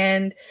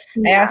 and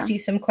I asked you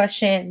some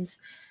questions,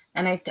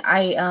 and I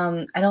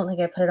don't think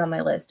I put it on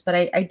my list, but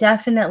I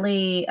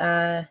definitely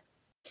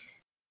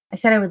I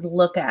said I would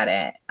look at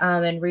it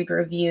and read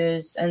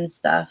reviews and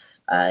stuff.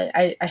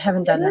 I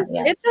haven't done that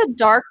yet. It's a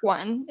dark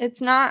one.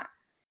 It's not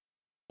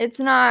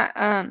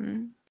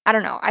I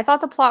don't know. I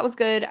thought the plot was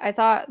good. I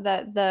thought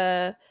that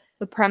the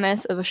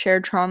premise of a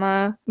shared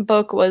trauma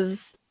book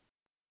was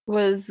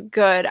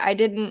good.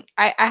 I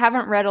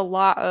haven't read a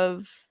lot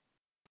of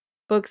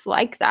books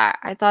like that.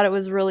 I thought it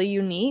was really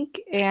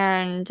unique,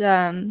 and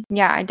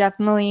yeah, I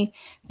definitely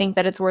think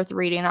that it's worth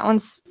reading. That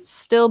one's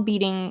still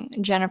beating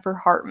Jennifer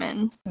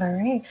Hartman. All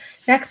right.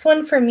 Next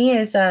one for me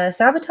is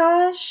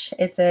Sabotage.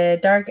 It's a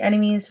dark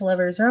enemies to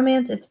lovers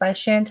romance. It's by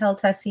Chantal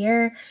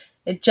Tessier.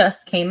 It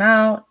just came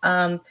out.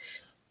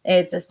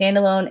 It's a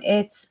standalone.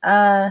 It's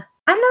I'm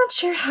not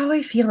sure how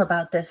I feel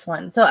about this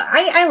one. So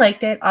I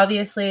liked it.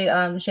 Obviously,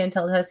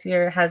 Chantal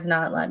Tessier has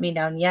not let me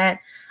down yet.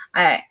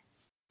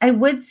 I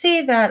would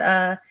say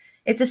that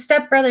it's a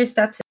stepbrother,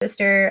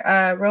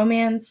 stepsister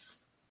romance.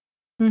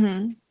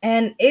 Mm-hmm.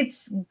 And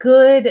it's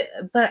good,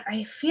 but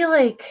I feel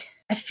like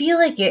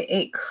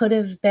it could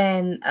have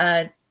been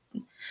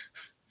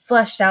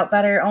fleshed out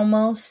better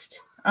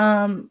almost.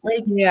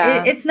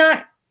 It's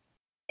not,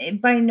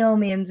 by no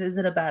means is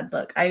it a bad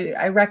book.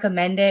 I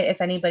recommend it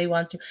if anybody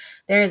wants to.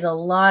 There is a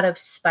lot of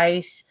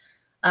spice.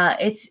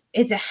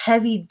 It's a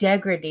heavy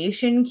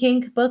degradation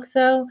kink book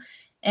though.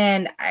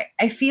 And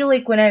I feel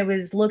like when I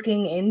was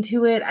looking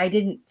into it, I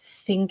didn't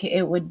think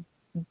it would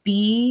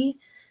be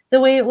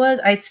the way it was.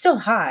 It's still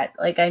hot.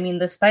 Like, I mean,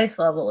 the spice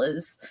level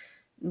is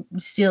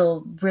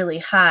still really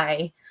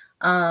high.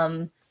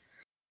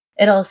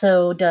 It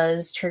also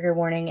does, trigger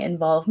warning,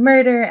 involve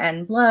murder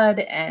and blood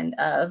and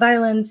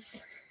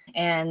violence,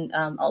 and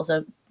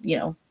also,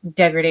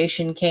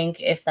 degradation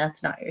kink if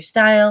that's not your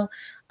style.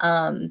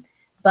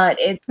 But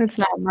it's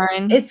not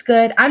mine. It's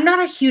good. I'm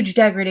not a huge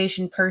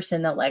degradation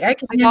person though. Like, I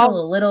can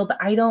handle a little, but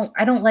I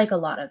don't like a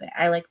lot of it.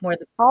 I like more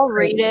the I'll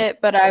read it,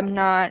 but I'm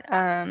not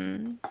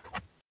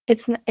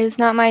it's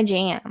not my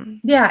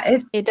jam. Yeah,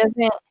 it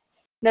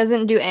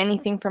doesn't do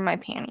anything for my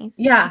panties.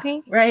 Yeah,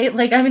 okay? Right?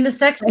 Like, I mean, the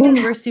sex scenes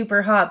were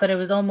super hot, but it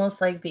was almost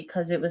like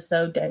because it was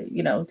so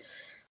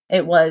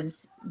it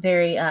was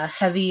very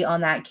heavy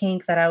on that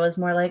kink that I was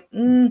more like,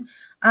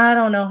 I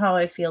don't know how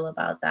I feel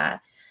about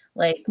that.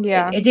 Like,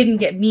 yeah, it didn't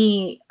get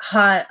me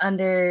hot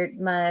under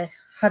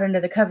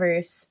the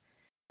covers,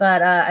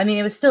 but I mean,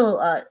 it was still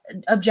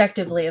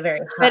objectively a very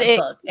hot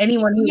book.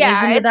 Anyone who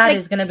is into that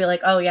is gonna be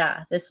like, oh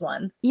yeah, this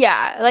one.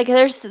 Yeah, like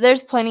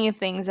there's plenty of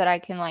things that I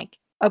can like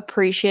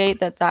appreciate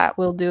that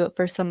will do it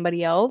for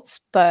somebody else,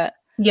 but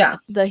yeah,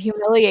 the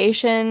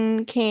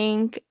humiliation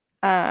kink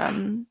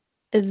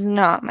is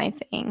not my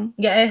thing.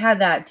 Yeah, it had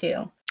that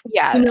too.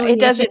 Yeah, it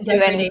doesn't do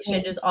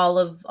anything. Just all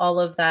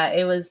of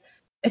that.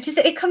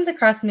 It comes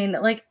across to me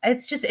that, like,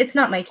 it's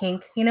not my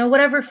kink.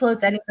 Whatever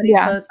floats anybody's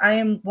boats. I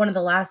am one of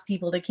the last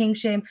people to kink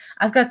shame.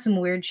 I've got some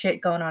weird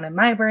shit going on in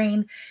my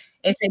brain.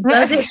 If it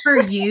does it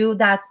for you,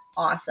 that's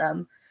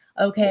awesome.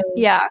 Okay.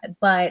 Yeah.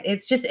 But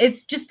it's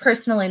just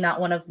personally not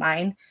one of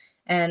mine.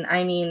 And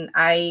I mean,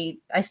 I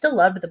still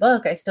loved the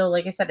book. I still,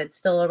 like I said, it's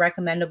still a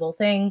recommendable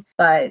thing,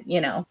 but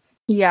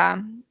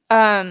Yeah.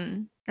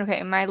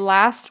 Okay, my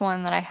last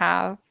one that I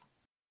have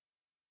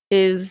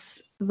is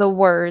The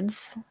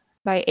Words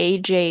by A.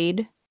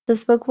 Jade.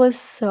 This book was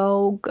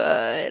so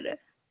good.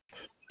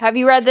 Have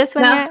you read this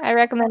one yet? I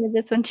recommended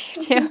this one to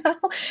you too. No,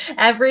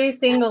 every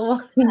single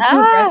one you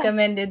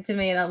recommended to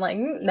me, and I'm like,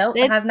 nope,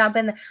 I have not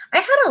been there. I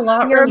had a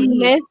lot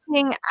released.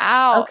 Missing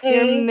out. Okay.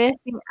 You're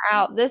missing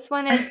out. This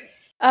one is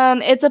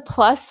it's a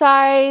plus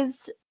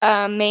size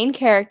main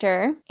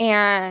character,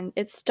 and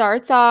it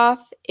starts off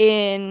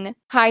in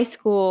high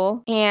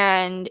school,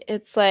 and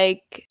it's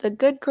like the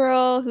good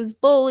girl who's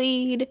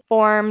bullied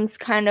forms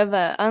kind of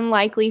an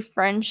unlikely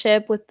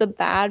friendship with the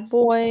bad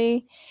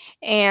boy,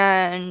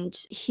 and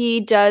he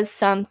does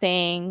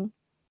something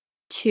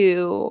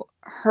to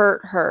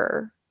hurt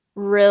her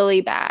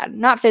really bad.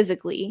 Not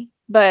physically,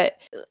 but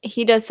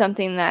he does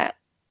something that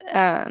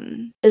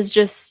is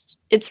just,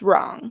 it's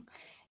wrong.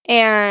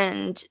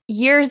 And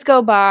years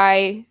go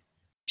by,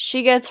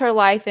 she gets her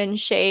life in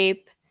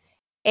shape,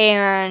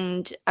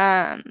 and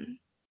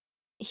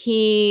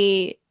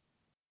he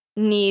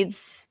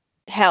needs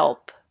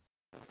help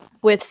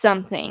with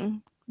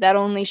something that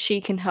only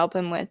she can help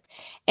him with.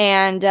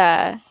 And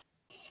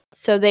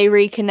so they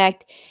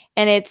reconnect,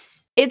 and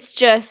it's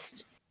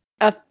just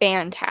a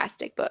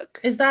fantastic book.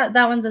 Is that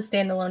one's a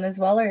standalone as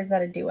well, or is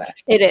that a duet?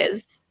 It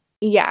is.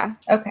 Yeah.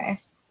 Okay.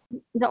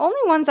 The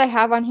only ones I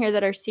have on here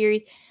that are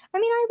series, I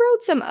mean, I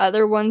wrote some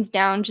other ones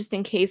down just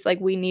in case like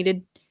we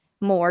needed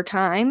more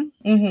time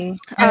I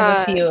have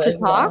a few to as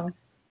talk. well.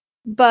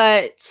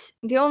 But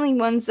the only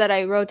ones that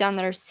I wrote down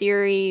that are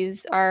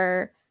series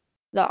are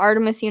the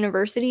Artemis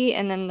University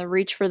and then the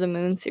Reach for the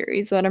Moon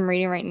series that I'm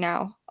reading right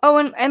now. Oh,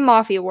 and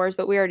Mafia Wars,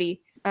 but we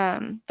already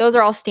those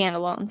are all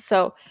standalone.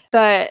 So,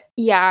 but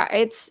yeah,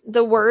 it's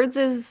The Words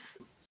is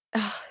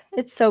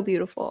it's so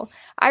beautiful.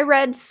 I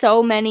read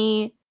so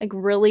many like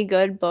really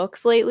good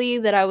books lately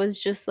that I was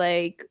just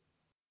like,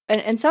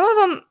 and some of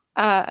them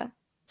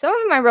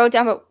I wrote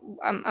down, but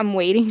I'm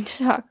waiting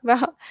to talk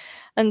about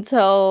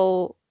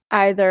until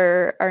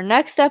either our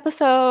next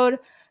episode,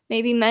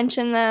 maybe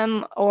mention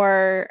them,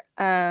 or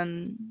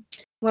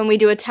when we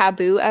do a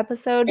taboo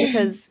episode,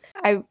 because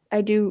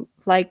I do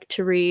like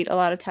to read a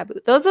lot of taboo.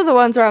 Those are the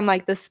ones where I'm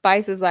like, the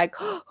spice is like,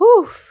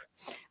 whew.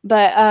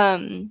 But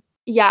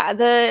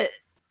yeah,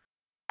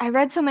 I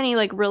read so many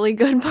like really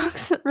good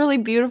books, really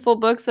beautiful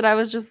books, that I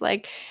was just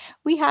like,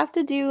 we have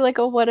to do like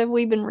a what have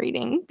we been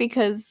reading,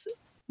 because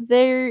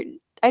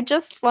I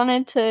just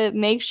wanted to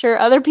make sure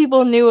other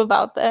people knew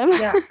about them.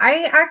 Yeah,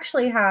 I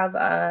actually have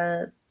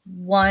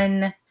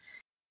one,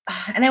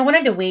 and I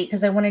wanted to wait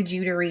because I wanted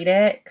you to read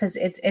it, because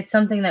it's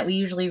something that we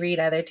usually read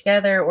either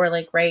together or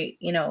like right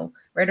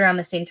around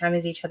the same time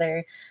as each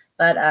other.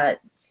 But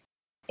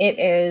it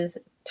is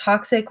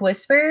Toxic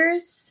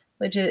Whispers,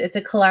 which is it's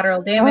a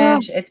Collateral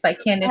Damage. It's by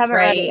Candace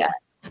Wright.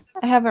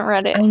 I haven't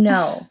read it. I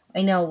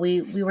know.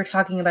 We were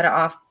talking about it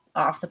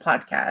off the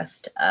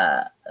podcast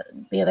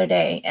the other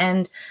day,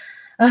 and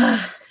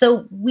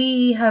so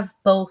we have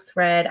both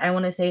read, I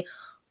want to say,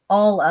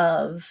 all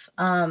of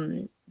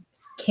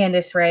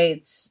Candace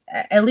Wright's,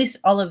 at least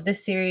all of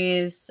this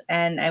series,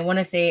 and I want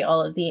to say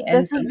all of the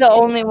MC This is the series.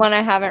 only one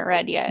I haven't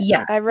read yet.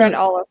 Yeah, I've read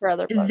all of her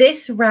other books.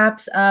 This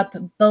wraps up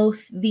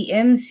both the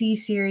MC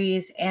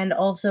series and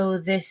also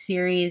this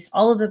series.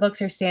 All of the books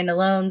are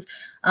standalones,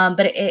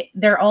 but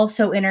they're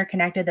also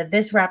interconnected. That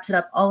this wraps it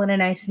up all in a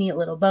nice, neat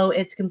little bow.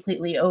 It's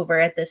completely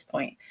over at this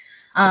point.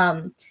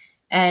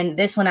 And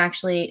this one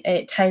actually,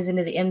 it ties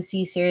into the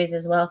MC series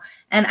as well.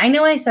 And I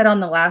know I said on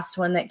the last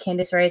one that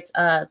Candace Wright's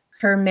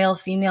her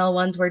male-female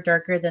ones were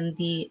darker than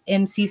the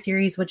MC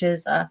series, which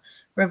is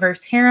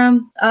Reverse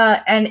Harem.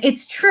 And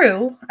it's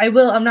true.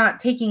 I'm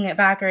not taking it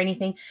back or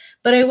anything,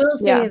 but I will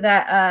say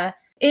that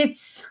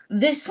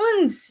this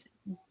one's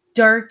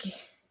dark,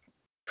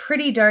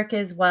 pretty dark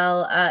as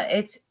well.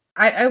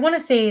 I want to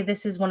say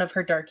this is one of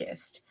her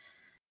darkest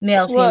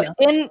male-female.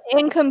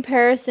 In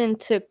comparison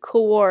to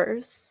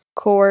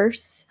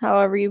Coerce,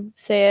 however you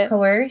say it.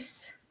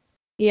 Coerce?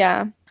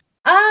 Yeah.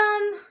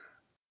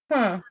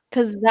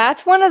 Because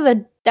that's one of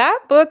that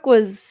book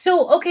was...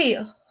 So, okay,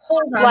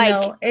 hold on, like,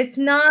 no. It's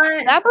not...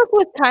 That book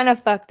was kind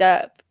of fucked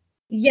up.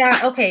 Yeah,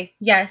 okay,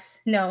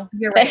 yes, no,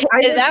 you're right. I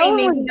would that say one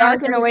maybe was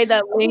dark in a way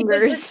that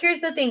lingers. But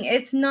here's the thing.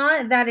 It's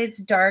not that it's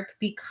dark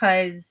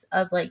because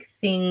of, like,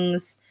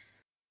 things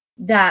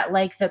that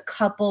like the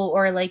couple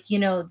or like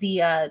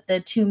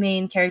the two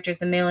main characters,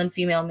 the male and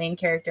female main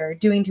character, are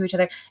doing to each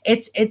other.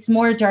 It's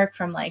more dark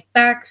from like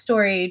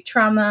backstory,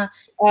 trauma.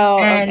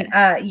 And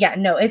okay.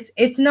 No,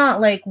 it's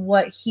not like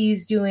what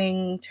he's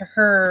doing to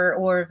her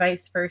or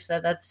vice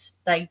versa. That's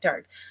like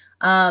dark.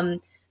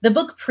 The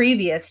book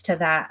previous to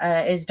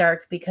that is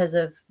dark because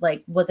of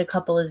like what the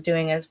couple is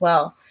doing as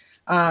well.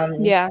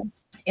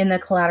 In the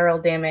Collateral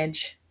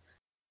Damage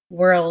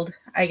world,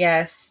 I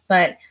guess.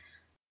 But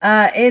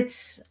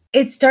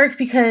it's dark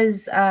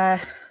because and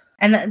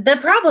the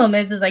problem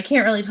is I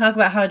can't really talk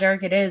about how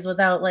dark it is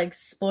without like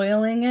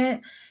spoiling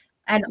it,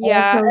 and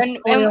also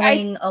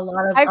spoiling a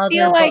lot of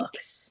other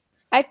books.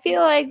 I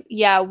feel like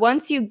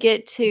once you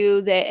get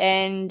to the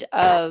end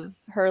of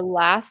her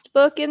last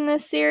book in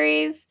this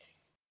series,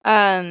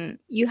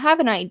 you have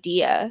an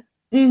idea.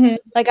 Mm-hmm.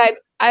 Like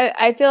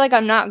I feel like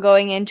I'm not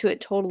going into it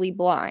totally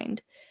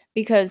blind,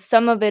 because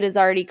some of it is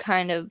already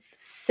kind of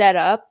set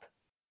up.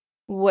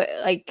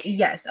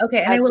 Yes,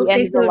 okay, and I will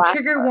say, so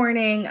trigger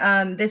warning,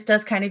 this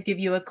does kind of give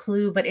you a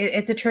clue, but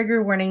it's a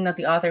trigger warning that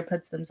the author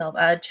puts themselves.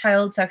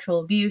 Child sexual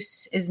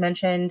abuse is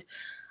mentioned,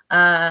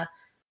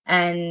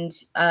 and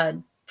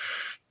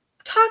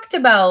talked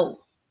about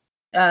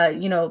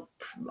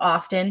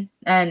often,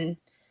 and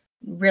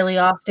really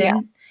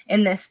often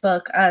in this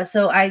book.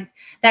 So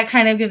that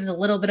kind of gives a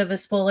little bit of a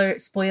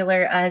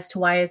spoiler as to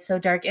why it's so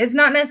dark. It's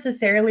not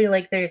necessarily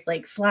like there's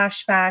like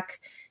flashback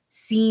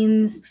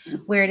scenes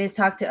where it is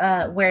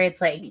where it's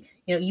like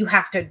you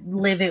have to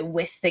live it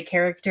with the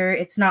character.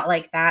 It's not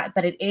like that,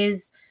 but it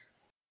is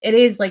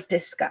like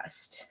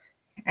discussed.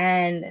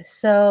 And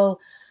so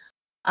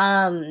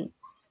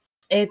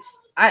it's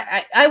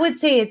I would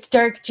say it's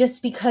dark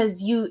just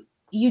because you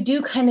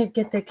do kind of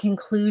get the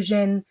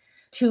conclusion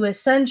to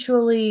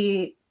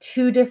essentially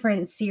two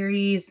different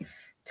series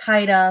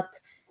tied up,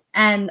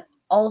 and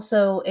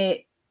also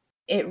it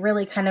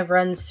really kind of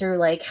runs through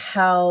like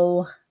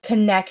how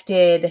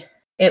connected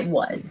it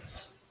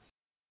was.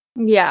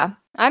 Yeah,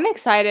 I'm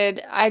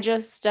excited. I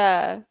just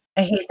I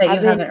hate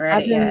that you haven't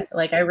read it yet.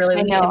 Like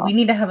we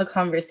need to have a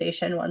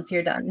conversation once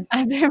you're done.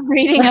 I've been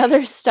reading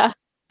other stuff.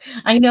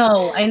 I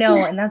know,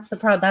 and that's the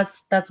problem.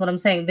 That's what I'm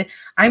saying.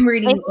 I'm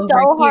reading it's over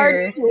so here.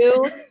 Hard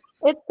too.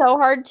 It's so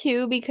hard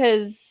too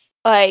because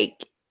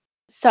like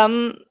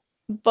some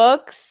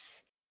books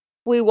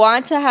we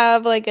want to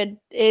have like a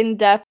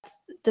in-depth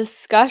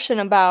discussion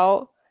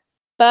about,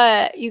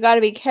 but you got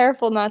to be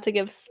careful not to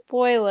give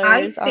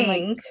spoilers on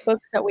like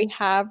books that we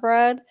have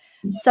read.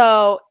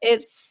 So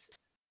it's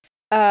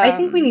I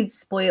think we need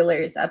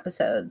spoilers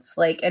episodes.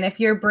 Like, and if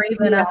you're brave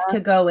enough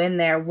to go in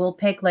there, we'll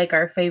pick like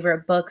our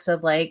favorite books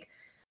of like,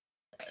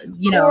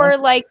 or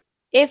like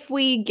if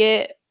we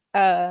get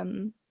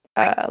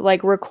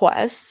like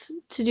requests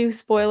to do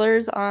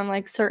spoilers on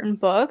like certain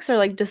books or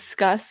like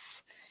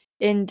discuss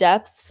in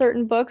depth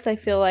certain books, I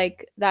feel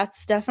like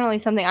that's definitely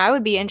something I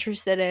would be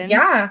interested in.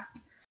 Yeah.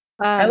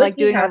 I would Like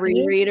be doing a happy.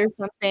 reread or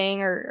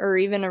something, or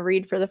even a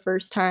read for the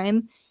first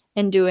time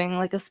and doing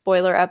like a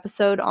spoiler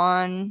episode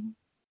on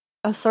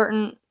a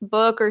certain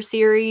book or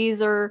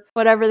series or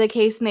whatever the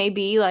case may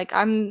be. Like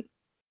I'm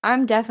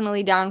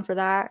definitely down for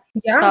that.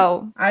 Yeah.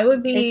 So I would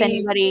if be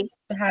anybody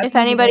happy if to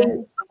do anybody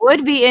it.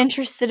 would be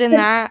interested in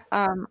that,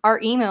 our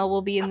email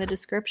will be in the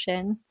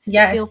description.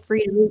 Yes. Feel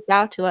free to reach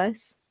out to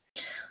us.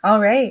 All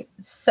right.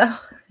 So,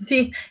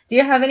 do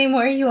you have any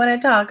more you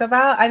want to talk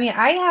about? I mean,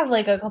 I have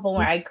like a couple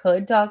more I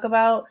could talk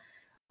about.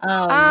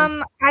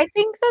 I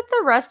think that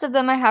the rest of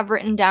them I have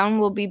written down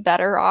will be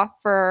better off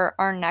for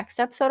our next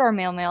episode, our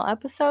mail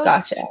episode.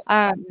 Gotcha.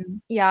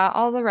 Yeah,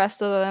 all the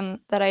rest of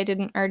them that I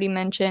didn't already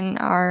mention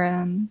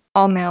are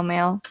all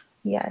mail.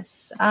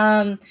 Yes.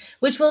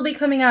 Which will be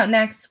coming out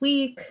next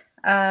week.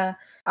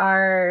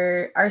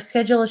 Our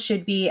schedule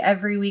should be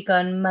every week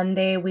on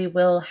Monday. We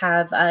will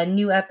have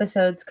new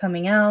episodes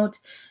coming out.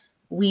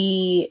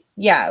 We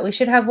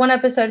should have one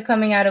episode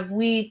coming out a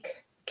week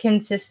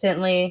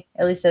consistently,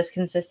 at least as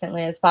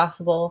consistently as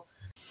possible.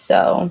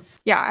 So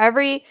yeah,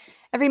 every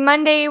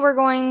Monday we're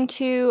going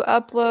to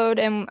upload,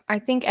 and I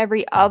think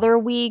every other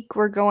week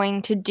we're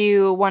going to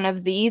do one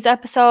of these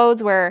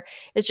episodes where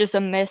it's just a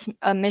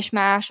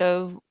mishmash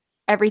of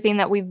everything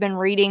that we've been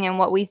reading and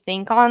what we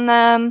think on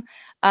them,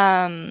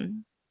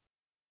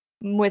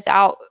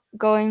 without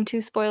going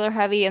too spoiler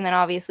heavy. And then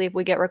obviously if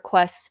we get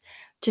requests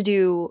to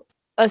do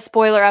a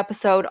spoiler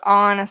episode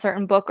on a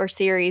certain book or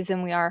series,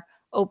 and we are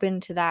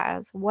open to that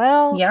as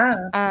well. Yeah.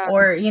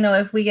 Or,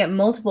 if we get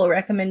multiple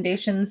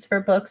recommendations for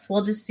books,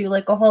 we'll just do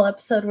like a whole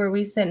episode where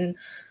we sit and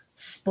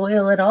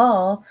spoil it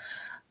all.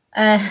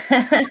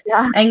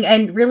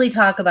 And really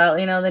talk about,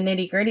 the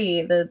nitty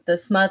gritty, the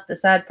smut, the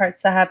sad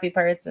parts, the happy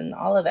parts, and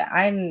all of it.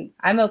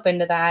 I'm open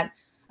to that.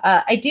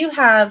 I do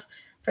have,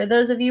 for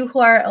those of you who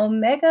are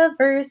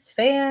Omegaverse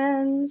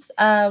fans,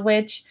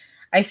 which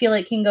I feel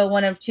like can go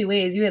one of two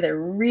ways. You either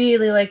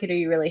really like it or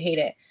you really hate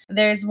it.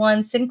 There's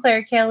one,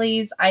 Sinclair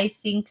Kelly's I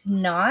Think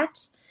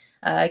Not,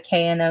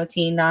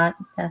 KNOT, not,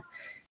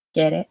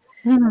 get it?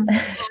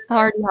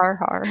 Hard.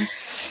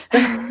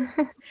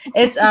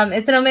 It's an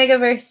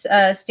Omegaverse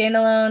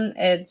standalone.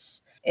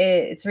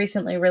 It's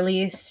recently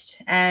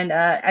released, and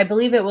I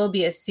believe it will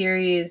be a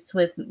series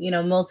with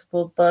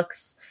multiple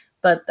books,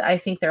 but I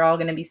think they're all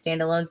going to be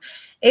standalones.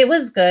 It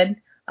was good.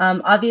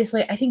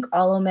 Obviously, I think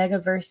all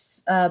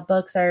Omegaverse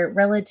books are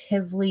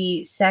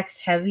relatively sex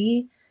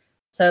heavy,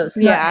 so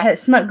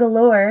smut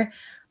galore.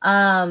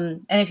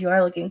 And if you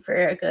are looking for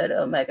a good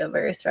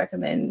Omegaverse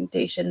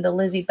recommendation, the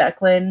Lizzie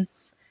Beckman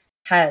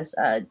has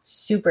a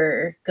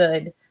super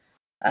good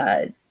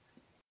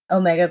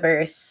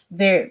Omegaverse,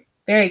 very,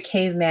 very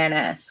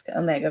caveman-esque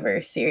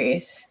Omegaverse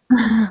series.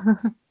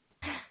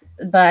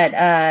 But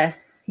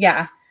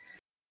yeah,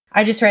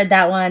 I just read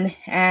that one,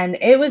 and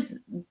it was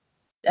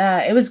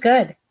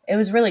good. It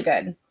was really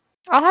good.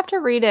 I'll have to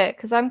read it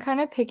because I'm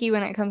kind of picky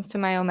when it comes to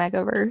my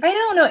Omegaverse. I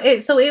don't know.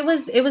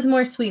 It was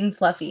more sweet and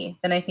fluffy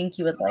than I think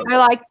you would like.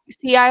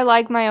 I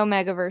like my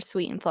Omegaverse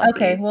sweet and fluffy.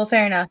 Okay, well,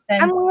 fair enough.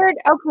 Then. I'm weird.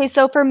 Okay,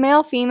 so for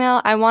male,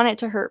 female, I want it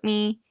to hurt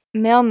me.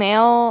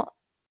 Male,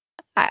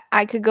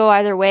 I could go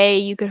either way.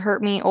 You could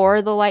hurt me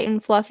or the light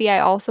and fluffy. I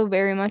also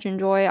very much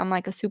enjoy. I'm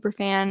like a super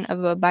fan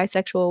of a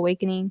bisexual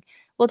awakening.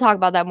 We'll talk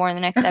about that more in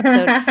the next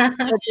episode.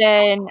 But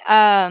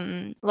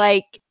then,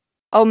 like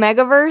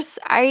Omegaverse,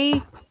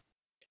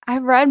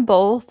 I've read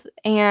both,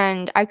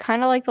 and I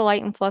kind of like the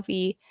light and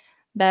fluffy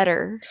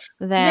better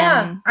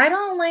than. I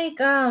don't like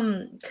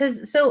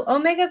because so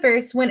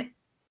Omegaverse when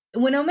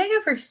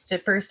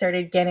Omegaverse first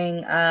started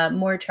getting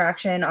more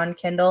traction on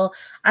Kindle,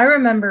 I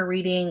remember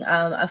reading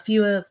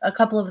a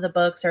couple of the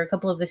books or a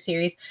couple of the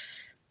series.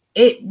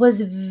 It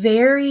was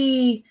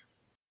very,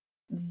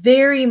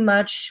 very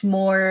much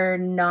more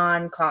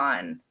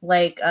non-con,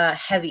 like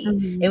heavy.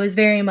 Mm-hmm. It was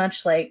very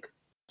much like,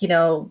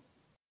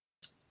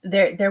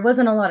 there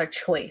wasn't a lot of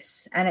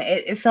choice, and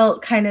it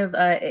felt kind of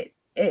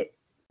it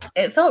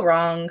felt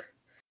wrong.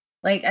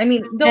 Like, I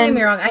mean, don't get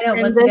me wrong. I know,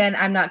 once again,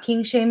 I'm not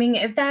kink shaming.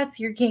 If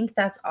that's your kink,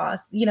 that's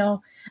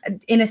awesome.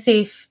 In a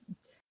safe,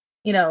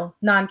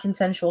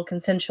 non-consensual,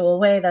 consensual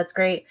way, that's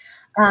great.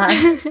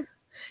 And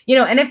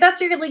if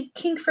that's your like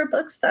kink for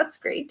books, that's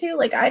great too.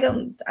 Like,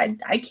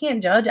 I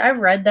can't judge. I've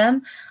read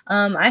them.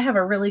 I have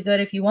a really good,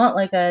 if you want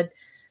like a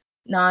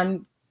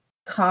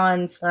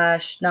non-con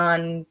 /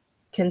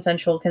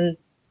 non-consensual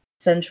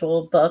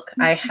consensual book,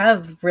 I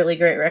have really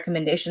great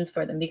recommendations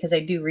for them because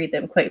I do read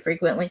them quite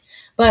frequently.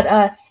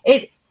 But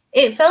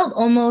it felt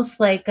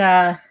almost like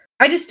I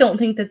just don't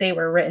think that they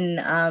were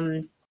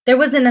written. There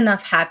wasn't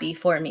enough happy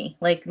for me,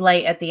 like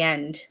light at the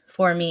end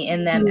for me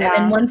in them. And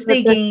then once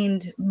they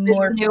gained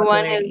more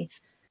popularity.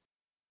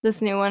 This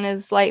new one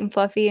is light and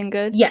fluffy and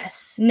good?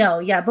 Yes. No,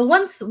 yeah. But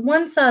once the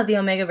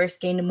Omegaverse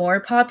gained more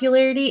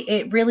popularity,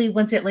 it really,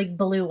 once it like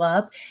blew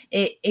up,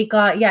 it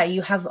got,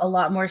 you have a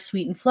lot more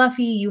sweet and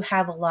fluffy. You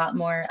have a lot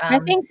more. I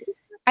think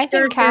I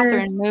think darker.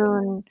 Catherine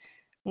Moon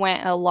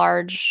went a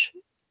large,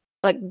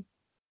 like,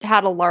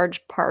 had a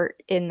large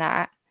part in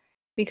that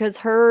because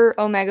her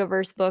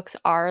Omegaverse books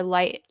are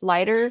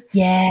lighter.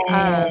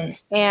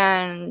 Yes.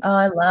 And Oh,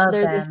 I love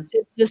they're them.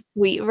 it's the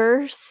sweet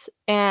verse,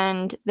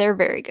 and they're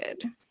very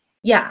good.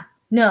 Yeah.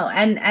 No,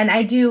 and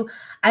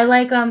I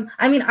like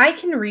I mean, I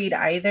can read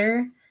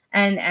either,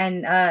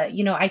 and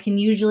you know, I can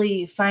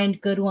usually find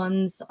good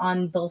ones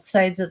on both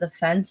sides of the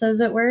fence,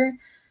 as it were.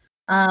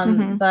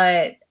 Mhm.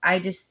 But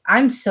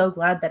I'm so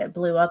glad that it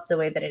blew up the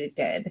way that it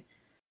did,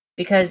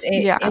 because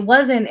Yeah. it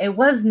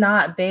was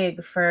not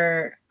big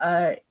for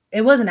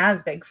it wasn't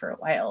as big for a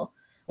while.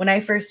 When I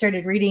first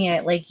started reading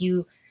it, like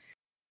you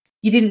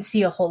didn't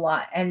see a whole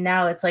lot, and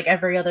now it's like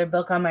every other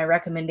book on my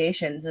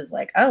recommendations is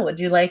like, oh, would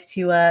you like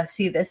to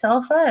see this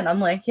alpha? And I'm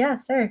like, yeah,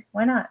 sir,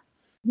 why not?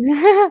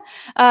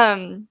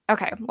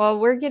 Okay, well,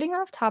 we're getting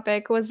off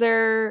topic. Was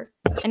there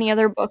any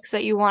other books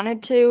that you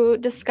wanted to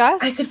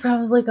discuss? I could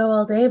probably go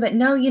all day, but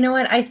no, you know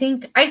what? I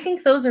think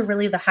those are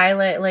really the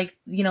highlight, like,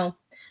 you know, a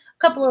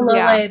couple of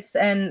Yeah. lowlights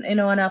and, you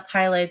know, enough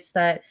highlights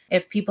that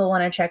if people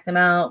want to check them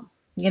out,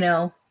 you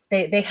know,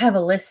 they have a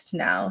list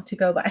now to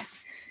go by.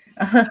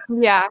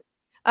 Yeah.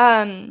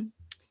 Um,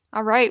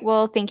 all right.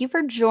 Well, thank you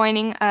for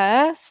joining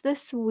us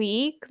this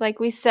week. Like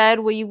we said,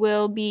 we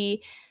will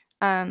be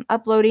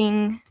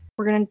uploading.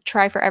 We're going to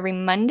try for every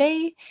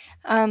Monday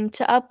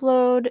to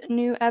upload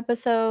new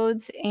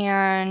episodes,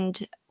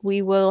 and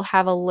we will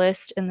have a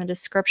list in the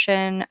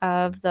description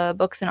of the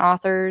books and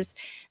authors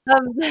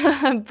of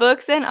the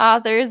books and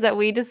authors that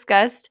we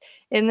discussed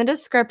in the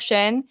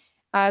description,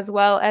 as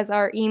well as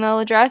our email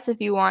address if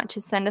you want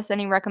to send us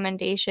any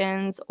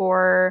recommendations,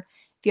 or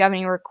if you have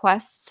any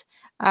requests,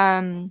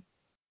 you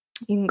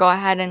can go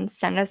ahead and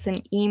send us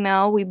an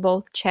email. We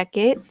both check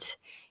it.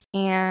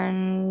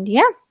 And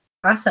yeah.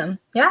 Awesome.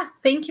 Yeah.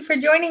 Thank you for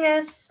joining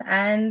us.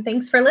 And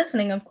thanks for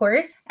listening, of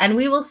course. And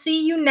we will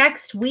see you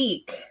next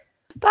week.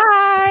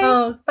 Bye.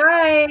 Oh,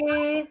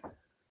 bye.